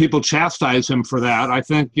 And some people chastise him for that. I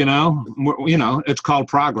think, you know, it's called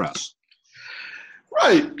progress.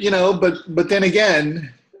 Right, you know, but then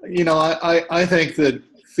again, you know, I think that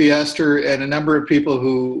Theaster and a number of people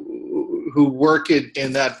who work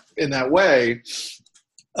in that way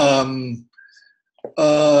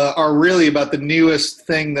are really about the newest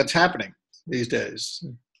thing that's happening these days.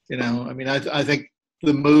 You know, I mean, I think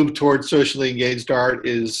the move towards socially engaged art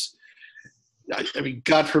is, I mean,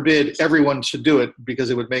 God forbid everyone should do it, because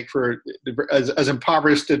it would make for as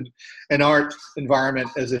impoverished an art environment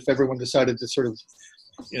as if everyone decided to sort of,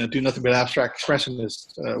 you know, do nothing but abstract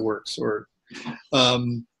expressionist works. Or,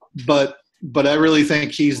 but I really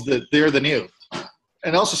think they're the new.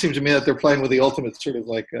 And it also seems to me that they're playing with the ultimate sort of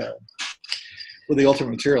like with the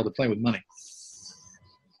ultimate material. They're playing with money.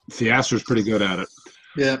 Theaster's pretty good at it.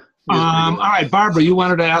 Yeah. All right, Barbara, you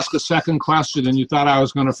wanted to ask a second question, and you thought I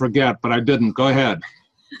was going to forget, but I didn't. Go ahead.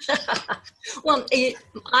 Well,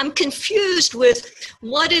 I'm confused with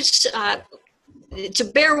what is, to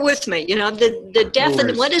bear with me, you know,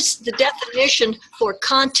 what is the definition for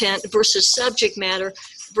content versus subject matter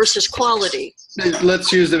versus quality?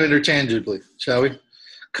 Let's use them interchangeably, shall we?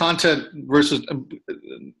 Content versus,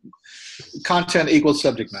 content equals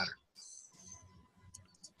subject matter.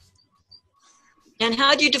 And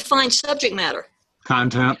how do you define subject matter?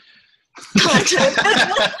 Content.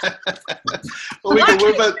 Well, we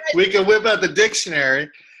can whip out the dictionary.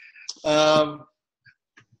 No,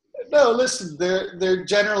 listen, they're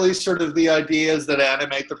generally sort of the ideas that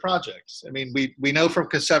animate the projects. I mean, we know from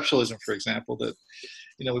conceptualism, for example, that,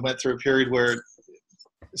 you know, we went through a period where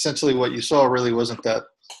essentially what you saw really wasn't that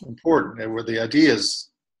important. They were the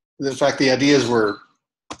ideas. In fact, the ideas were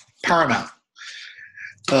paramount.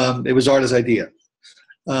 It was art as idea.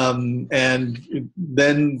 And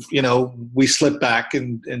then, you know, we slipped back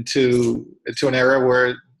into an era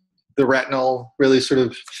where the retinal really sort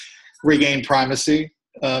of regained primacy.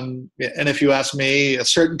 And if you ask me, a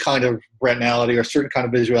certain kind of retinality or a certain kind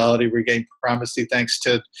of visuality regained primacy thanks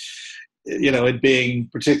to, you know, it being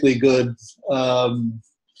particularly good,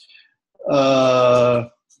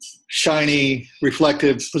 shiny,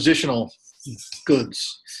 reflective, positional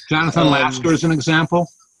goods. Jonathan Lasker is an example?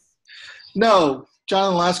 No.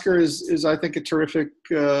 Jonathan Lasker is I think, a terrific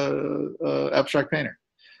abstract painter.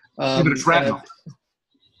 Yeah, but it's retinal.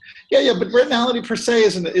 Yeah, but retinality per se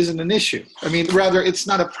isn't an issue. I mean, rather, it's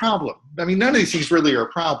not a problem. I mean, none of these things really are a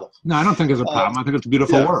problem. No, I don't think it's a problem. I think it's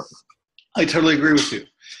beautiful work. I totally agree with you.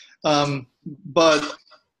 But,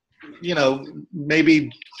 you know, maybe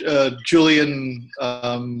Julian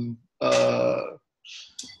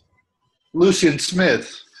Lucian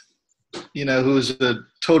Smith, you know, who's a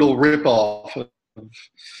total ripoff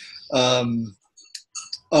of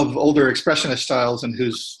older expressionist styles, and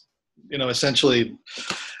who's, you know, essentially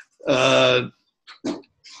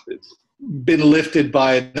been lifted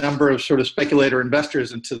by a number of sort of speculator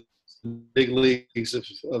investors into big leagues of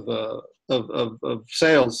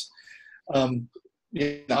sales.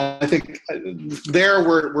 You know, I think there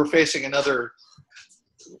we're facing another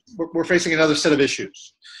set of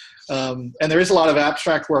issues, and there is a lot of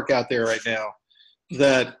abstract work out there right now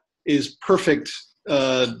that is perfect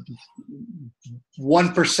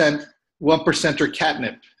 1%er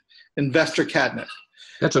catnip, investor catnip.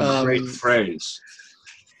 That's a great phrase.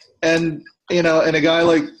 And you know, and a guy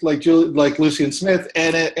like Lucian Smith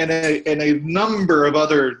and a number of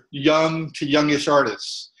other young to youngish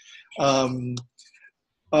artists are in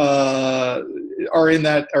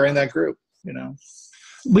that group. You know,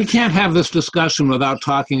 we can't have this discussion without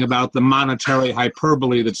talking about the monetary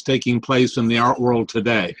hyperbole that's taking place in the art world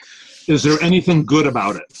today. Is there anything good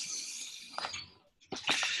about it?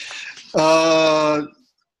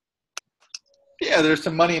 Yeah, there's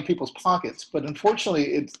some money in people's pockets, but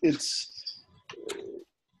unfortunately, it's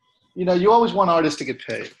you know, you always want artists to get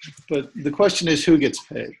paid, but the question is who gets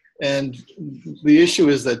paid. And the issue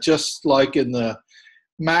is that just like in the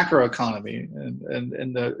macro economy and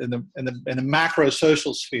in the macro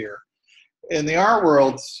social sphere, in the art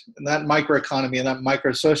world, in that micro economy and that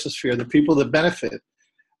micro social sphere, the people that benefit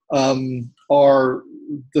are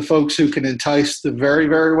the folks who can entice the very,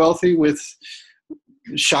 very wealthy with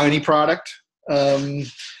shiny product.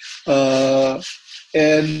 And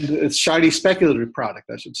it's shiny speculative product,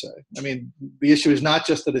 I should say. I mean, the issue is not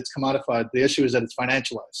just that it's commodified. The issue is that it's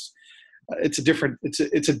financialized. It's a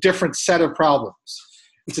different set of problems.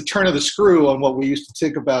 It's a turn of the screw on what we used to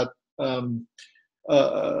think about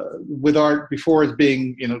with art before as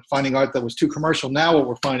being, you know, finding art that was too commercial. Now what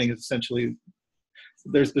we're finding is essentially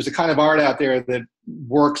there's a kind of art out there that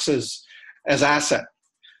works as asset.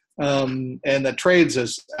 And that trades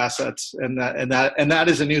as assets, and that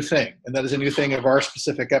is a new thing, and that is a new thing of our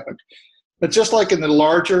specific epoch. But just like in the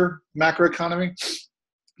larger macroeconomy,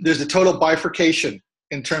 there's a total bifurcation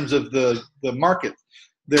in terms of the market.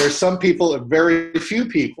 There are some people, very few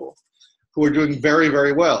people, who are doing very,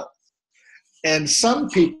 very well, and some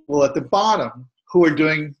people at the bottom who are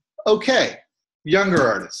doing okay, younger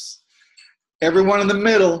artists. Everyone in the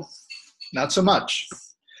middle, not so much,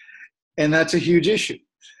 and that's a huge issue.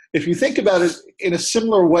 If you think about it in a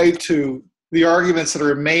similar way to the arguments that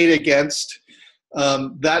are made against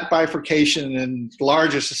that bifurcation in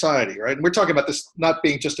larger society, right? And we're talking about this not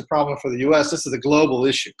being just a problem for the U.S. This is a global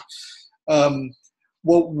issue.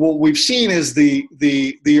 What we've seen is the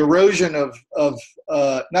erosion of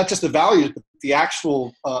not just the values, but the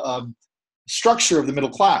actual structure of the middle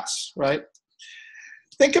class, right?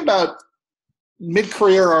 Think about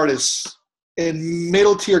mid-career artists in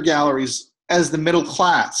middle-tier galleries as the middle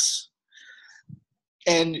class,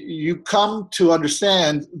 and you come to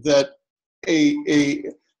understand that a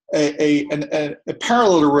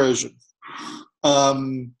parallel erosion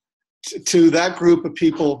to that group of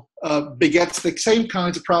people begets the same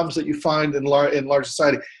kinds of problems that you find in large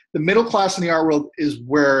society. The middle class in the art world is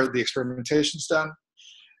where the experimentation's done.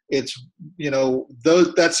 It's, you know,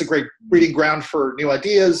 that's a great breeding ground for new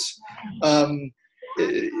ideas.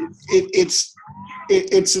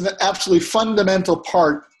 It's an absolutely fundamental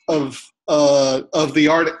part of the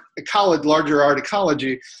art ecology, larger art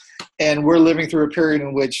ecology, and we're living through a period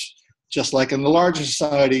in which, just like in the larger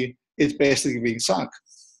society, it's basically being sunk.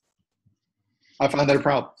 I find that a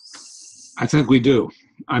problem. I think we do.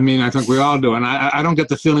 I mean, I think we all do, and I don't get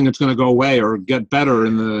the feeling it's going to go away or get better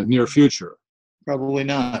in the near future. Probably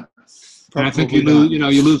not. And I think you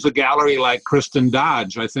lose a gallery like Kristen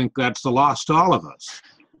Dodge. I think that's the loss to all of us.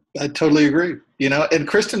 I totally agree. You know, and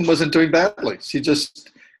Kristen wasn't doing badly. She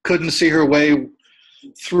just couldn't see her way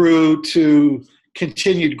through to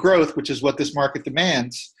continued growth, which is what this market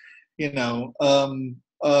demands, you know,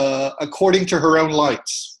 according to her own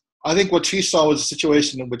lights. I think what she saw was a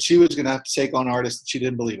situation in which she was going to have to take on artists that she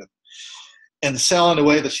didn't believe in and sell in a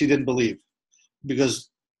way that she didn't believe, because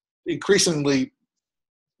increasingly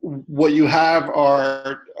what you have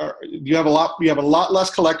you have a lot less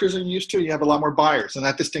collectors than you used to. You have a lot more buyers, and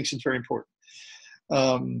that distinction is very important.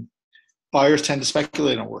 Buyers tend to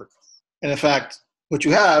speculate on work, and in fact, what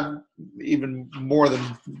you have even more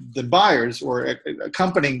than buyers, or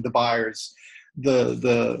accompanying the buyers,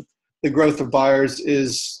 the growth of buyers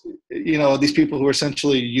is, you know, these people who are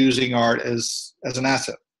essentially using art as an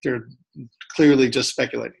asset. They're clearly just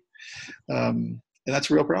speculating, and that's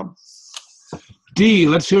a real problem. Dee,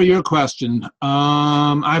 let's hear your question.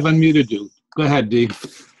 I've unmuted you. Go ahead, Dee.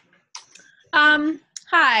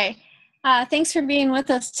 Hi. Thanks for being with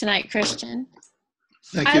us tonight, Christian.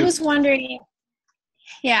 Thank you. I was wondering,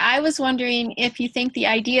 Yeah, I was wondering if you think the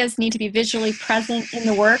ideas need to be visually present in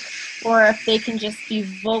the work, or if they can just be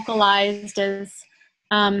vocalized as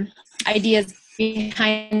ideas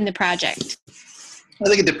behind the project. I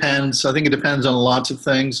think it depends. I think it depends on lots of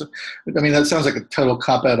things. I mean, that sounds like a total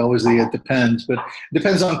cop-out, always the it depends, but it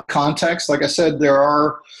depends on context. Like I said, there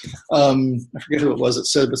are, I forget who it was that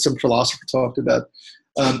said, but some philosopher talked about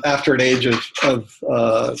after an age of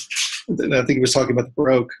I think he was talking about the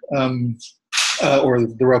Baroque, or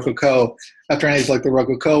the Rococo. After an age like the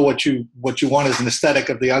Rococo, what you want is an aesthetic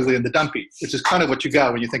of the ugly and the dumpy, which is kind of what you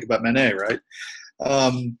got when you think about Manet, right?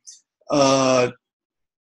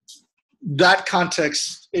 That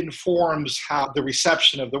context informs how the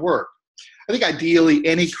reception of the work. I think ideally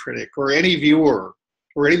any critic or any viewer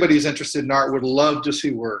or anybody who's interested in art would love to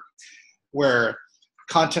see work where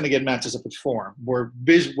content again matches up with form, where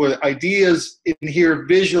ideas adhere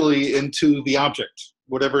visually into the object,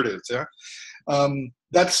 whatever it is. Yeah,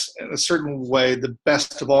 that's in a certain way the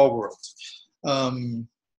best of all worlds.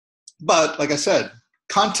 But like I said,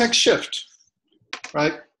 context shift,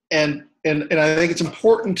 right? And I think it's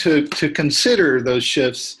important to consider those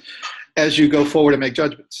shifts as you go forward and make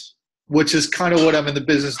judgments, which is kind of what I'm in the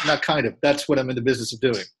business, not kind of, that's what I'm in the business of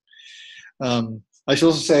doing. I should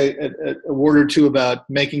also say a word or two about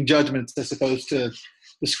making judgments as opposed to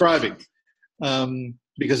describing,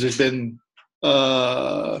 because there's been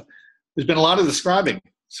a lot of describing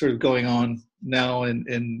sort of going on now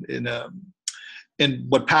in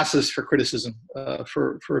what passes for criticism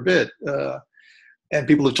for a bit. And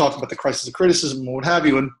people have talked about the crisis of criticism and what have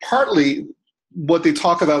you. And partly what they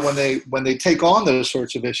talk about when they take on those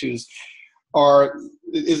sorts of issues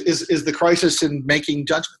is the crisis in making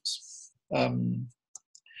judgments.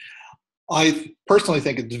 I personally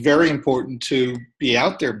think it's very important to be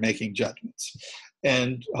out there making judgments,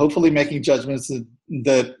 and hopefully making judgments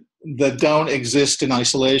that don't exist in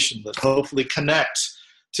isolation, that hopefully connect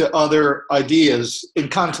to other ideas in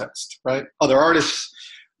context, right? Other artists,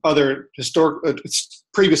 other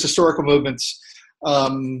previous historical movements.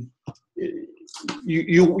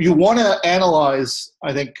 You want to analyze,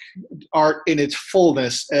 I think, art in its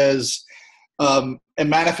fullness as a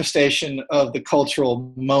manifestation of the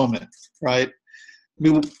cultural moment, right?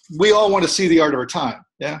 We all want to see the art of our time,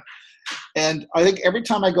 yeah? And I think every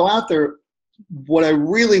time I go out there, what I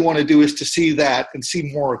really want to do is to see that and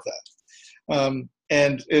see more of that.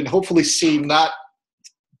 And hopefully see not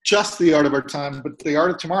just the art of our time, but the art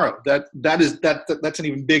of tomorrow. That's an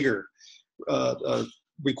even bigger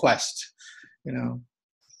request, you know.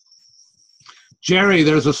 Jerry,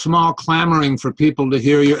 there's a small clamoring for people to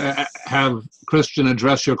hear you have Christian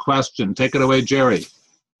address your question. Take it away, Jerry.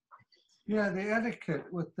 Yeah, the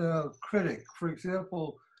etiquette with the critic. For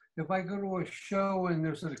example, if I go to a show and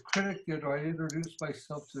there's a critic there, do I introduce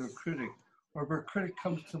myself to the critic? Or if a critic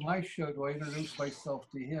comes to my show, do I introduce myself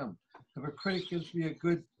to him? If a critic gives me a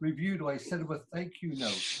good review, do I send him a thank you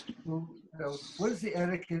note? Well, you know, what is the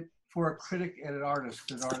etiquette for a critic and an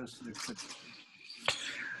artist and a critic?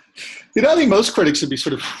 You know, I think most critics would be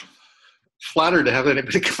sort of flattered to have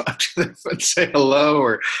anybody come up to them and say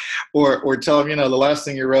hello, or tell them, you know, the last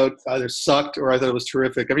thing you wrote either sucked or I thought it was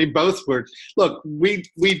terrific. I mean, both were. Look, we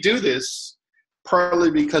do this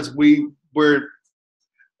partly because we're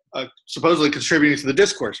supposedly contributing to the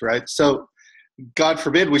discourse, right? So, God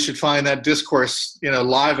forbid we should find that discourse, you know,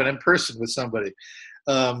 live and in person with somebody,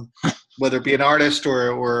 whether it be an artist or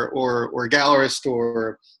a gallerist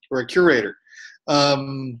or a curator.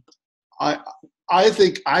 I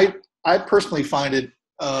think I personally find it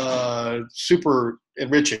super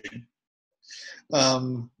enriching.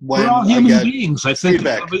 When we're all human beings. I think,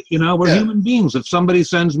 you know, we're human beings. If somebody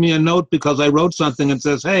sends me a note because I wrote something and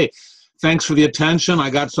says, hey, thanks for the attention,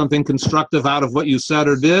 I got something constructive out of what you said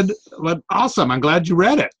or did, but awesome, I'm glad you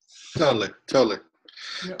read it. Totally.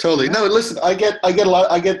 No, listen, I get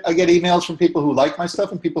emails from people who like my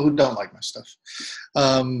stuff and people who don't like my stuff.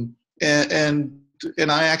 And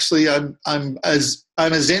I actually, I'm as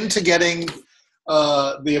into getting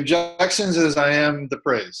the objections as I am the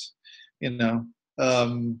praise, you know. I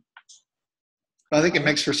think it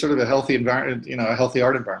makes for sort of a healthy environment, you know, a healthy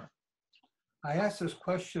art environment. I asked this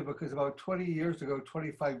question because about 25 years ago,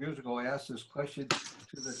 I asked this question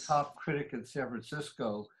to the top critic in San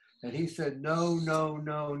Francisco, and he said, no,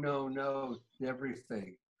 to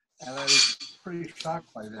everything. And I was pretty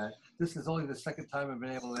shocked by that. This is only the second time I've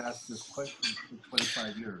been able to ask this question in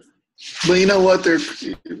 25 years. Well, you know what? We're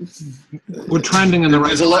trending in the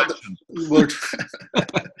right direction.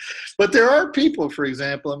 But there are people, for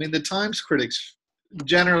example, I mean, the Times critics,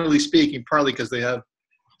 generally speaking, partly because they have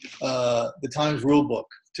the Times rule book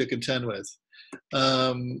to contend with,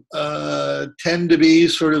 tend to be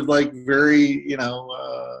sort of like very,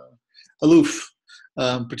 aloof,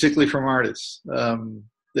 particularly from artists.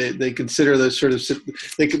 They consider those sort of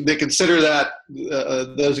they consider that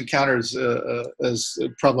those encounters as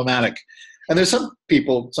problematic. And there's some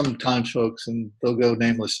people, sometimes folks, and they'll go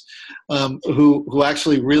nameless, who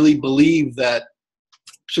actually really believe that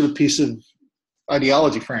sort of piece of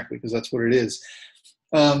ideology, frankly, because that's what it is.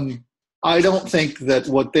 I don't think that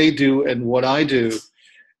what they do and what I do,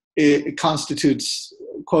 it constitutes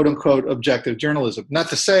quote unquote objective journalism. Not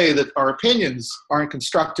to say that our opinions aren't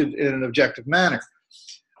constructed in an objective manner.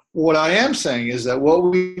 What I am saying is that what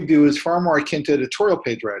we do is far more akin to editorial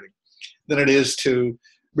page writing than it is to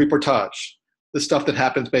reportage. The stuff that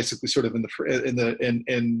happens basically sort of in the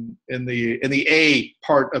A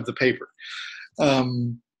part of the paper.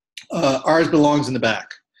 Ours belongs in the back.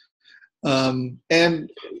 And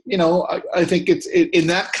I think it's in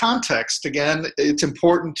that context, again, it's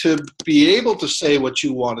important to be able to say what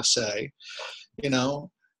you want to say, and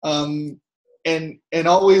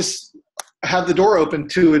always have the door open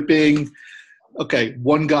to it being, okay,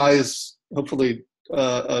 one guy is hopefully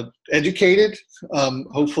educated,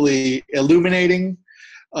 hopefully illuminating,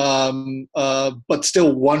 but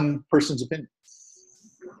still one person's opinion.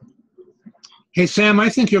 Hey, Sam, I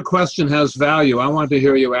think your question has value. I want to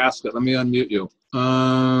hear you ask it. Let me unmute you.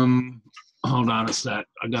 Hold on a sec.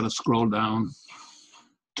 I got to scroll down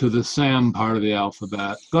to the Sam part of the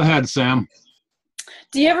alphabet. Go ahead, Sam.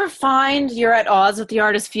 Do you ever find you're at odds with the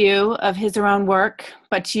artist's view of his or own work,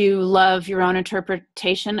 but you love your own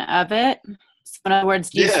interpretation of it? So in other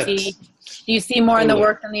words, do you see more in the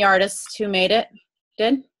work than the artist who made it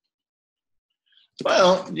did?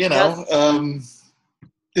 Well,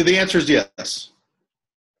 the answer is yes.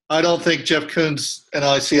 I don't think Jeff Koons and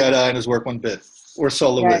I see eye to eye in his work one bit, or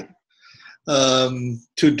Solo Wood.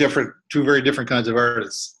 Two very different kinds of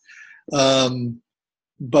artists.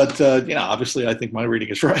 But obviously, I think my reading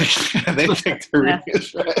is right, and they think their reading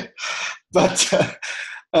is right. But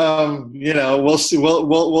we'll see.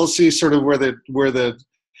 We'll see sort of where the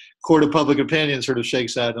court of public opinion sort of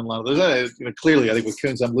shakes out in a lot of those. Clearly, I think with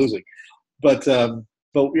Koons, I'm losing. But and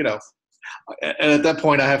at that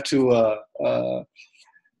point, I have to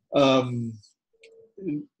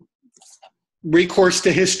recourse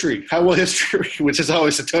to history. How will history, which is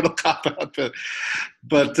always a total cop-out, but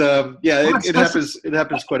it happens. It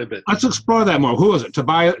happens quite a bit. Let's explore that more. Who was it?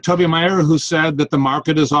 Toby Meyer, who said that the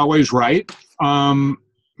market is always right.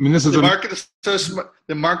 This is the market is so smart.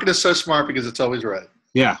 The market is so smart because it's always right.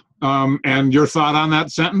 Yeah. And your thought on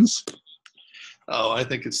that sentence? Oh, I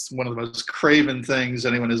think it's one of the most craven things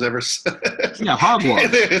anyone has ever said. Yeah, hogwash.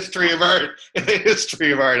 In the history of art. I think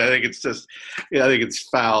it's just, I think it's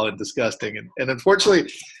foul and disgusting. And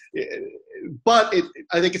unfortunately, I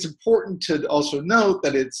think it's important to also note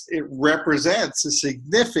that it represents a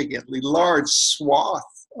significantly large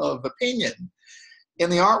swath of opinion in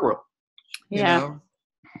the art world.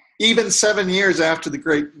 Even 7 years after the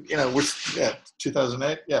great,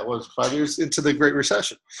 2008, it was 5 years into the Great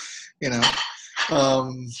Recession,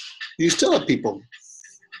 you still have people.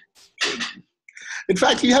 In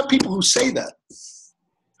fact, you have people who say that.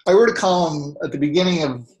 I wrote a column at the beginning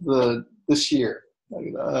of this year.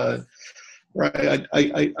 Right,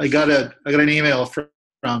 I got an email from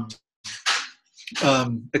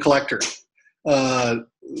a collector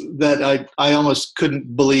that I almost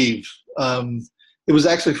couldn't believe. It was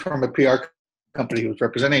actually from a PR company who was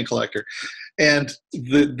representing a collector, and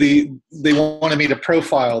they wanted me to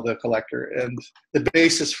profile the collector, and the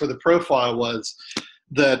basis for the profile was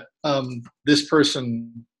that this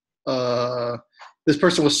person was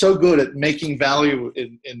so good at making value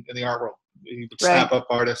in the art world. He would snap up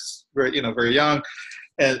artists very young,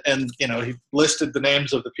 and he listed the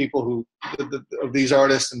names of the people of these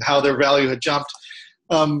artists and how their value had jumped,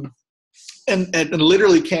 and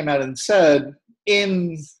literally came out and said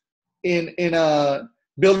in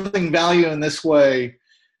building value in this way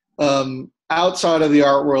outside of the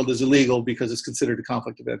art world is illegal because it's considered a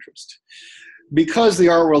conflict of interest. Because the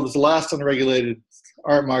art world is the last unregulated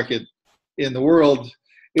art market in the world,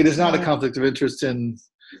 it is not a conflict of interest in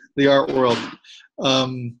the art world.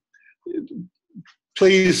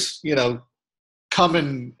 Please, come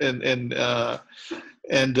and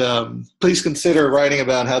please consider writing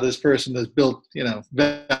about how this person has built,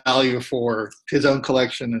 value for his own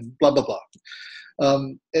collection and blah, blah, blah.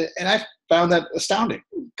 And I found that astounding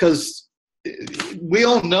because we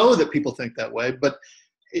all know that people think that way, but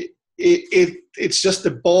it's just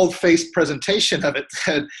a bold-faced presentation of it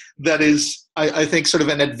that is, I think, sort of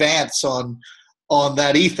an advance on on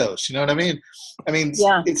that ethos. You know what I mean? I mean,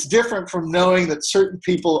 Yeah. it's different from knowing that certain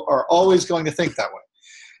people are always going to think that way,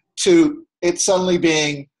 to it suddenly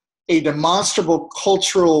being a demonstrable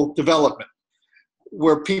cultural development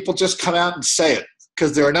where people just come out and say it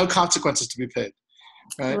because there are no consequences to be paid.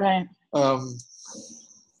 Right.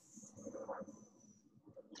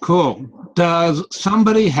 Cool. Does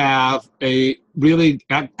somebody have a really,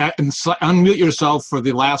 unmute yourself for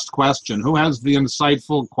the last question. Who has the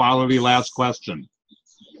insightful quality last question?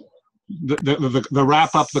 The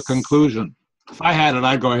wrap up, the conclusion. If I had it,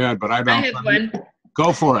 I'd go ahead, but I don't. I have one.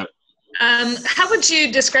 Go for it. How would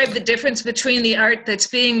you describe the difference between the art that's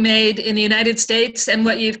being made in the United States and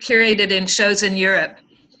what you've curated in shows in Europe?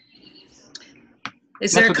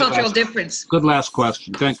 Is there a cultural difference? Good last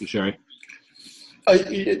question. Thank you, Sherry.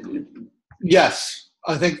 Yes.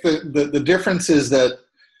 I think the difference is that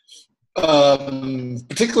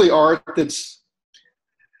particularly art that's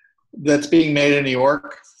being made in New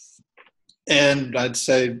York, and I'd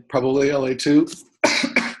say probably LA too,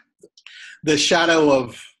 the shadow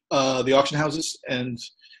of the auction houses and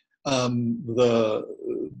the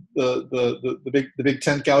big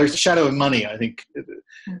tent galleries, the shadow of money, I think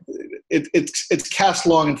it's cast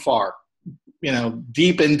long and far, you know,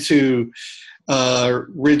 deep into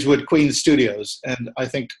Ridgewood Queens studios. And I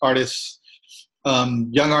think artists,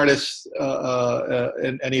 young artists,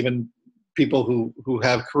 and even people who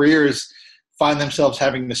have careers find themselves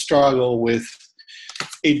having to struggle with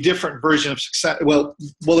a different version of success. Well,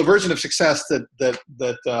 a version of success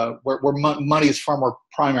where money is far more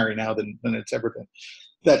primary now than it's ever been.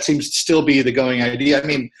 That seems to still be the going idea. I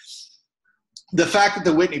mean, the fact that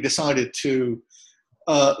the Whitney decided to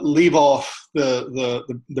leave off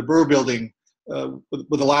the Brewer Building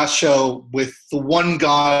with the last show with the one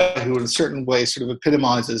guy who in a certain way sort of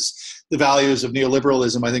epitomizes the values of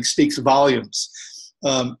neoliberalism, I think speaks volumes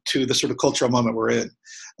to the sort of cultural moment we're in.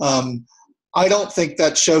 I don't think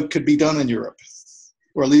that show could be done in Europe,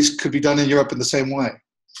 or at least could be done in Europe in the same way.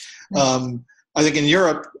 I think in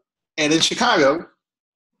Europe and in Chicago,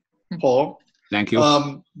 Paul. Thank you.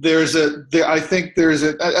 I think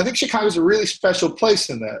Chicago's a really special place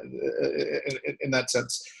in that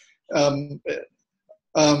sense.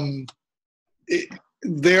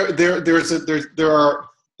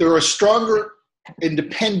 There are stronger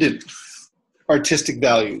independent artistic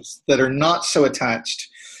values that are not so attached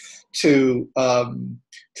to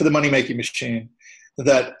the money-making machine,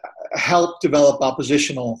 that help develop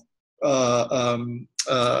oppositional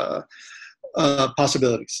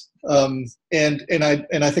possibilities. And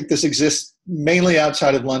I think this exists mainly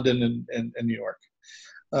outside of London and New York.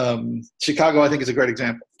 Chicago, I think, is a great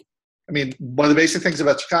example. I mean, one of the basic things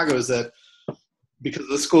about Chicago is that because of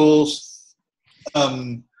the schools,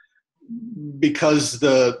 because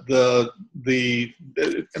there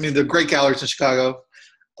are great galleries in Chicago,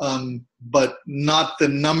 but not the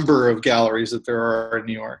number of galleries that there are in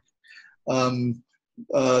New York.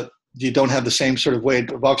 You don't have the same sort of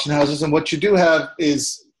weight of auction houses, and what you do have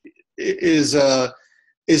is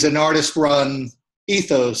an artist-run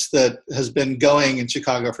ethos that has been going in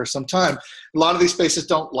Chicago for some time. A lot of these spaces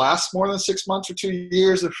don't last more than 6 months or 2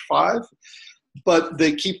 years or 5, but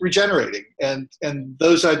they keep regenerating. And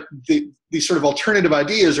those are these sort of alternative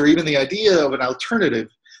ideas, or even the idea of an alternative,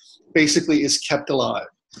 basically is kept alive.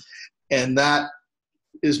 And that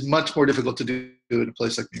is much more difficult to do in a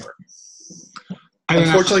place like New York.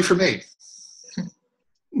 Unfortunately for me.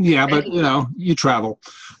 Yeah, but you know, you travel.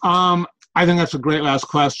 I think that's a great last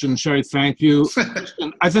question. Sherry, thank you.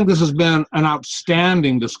 I think this has been an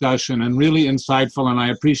outstanding discussion and really insightful, and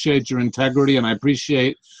I appreciate your integrity, and I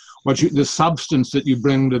appreciate the substance that you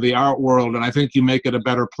bring to the art world, and I think you make it a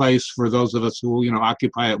better place for those of us who, you know,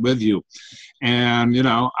 occupy it with you. And, you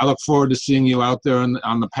know, I look forward to seeing you out there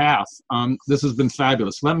on the path. This has been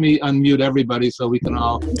fabulous. Let me unmute everybody so we can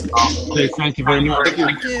all say thank you very much.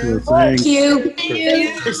 Thank you. Thank you.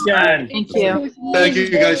 Christian. Thank you. Thank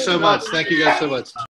you guys so much. Thank you guys so much.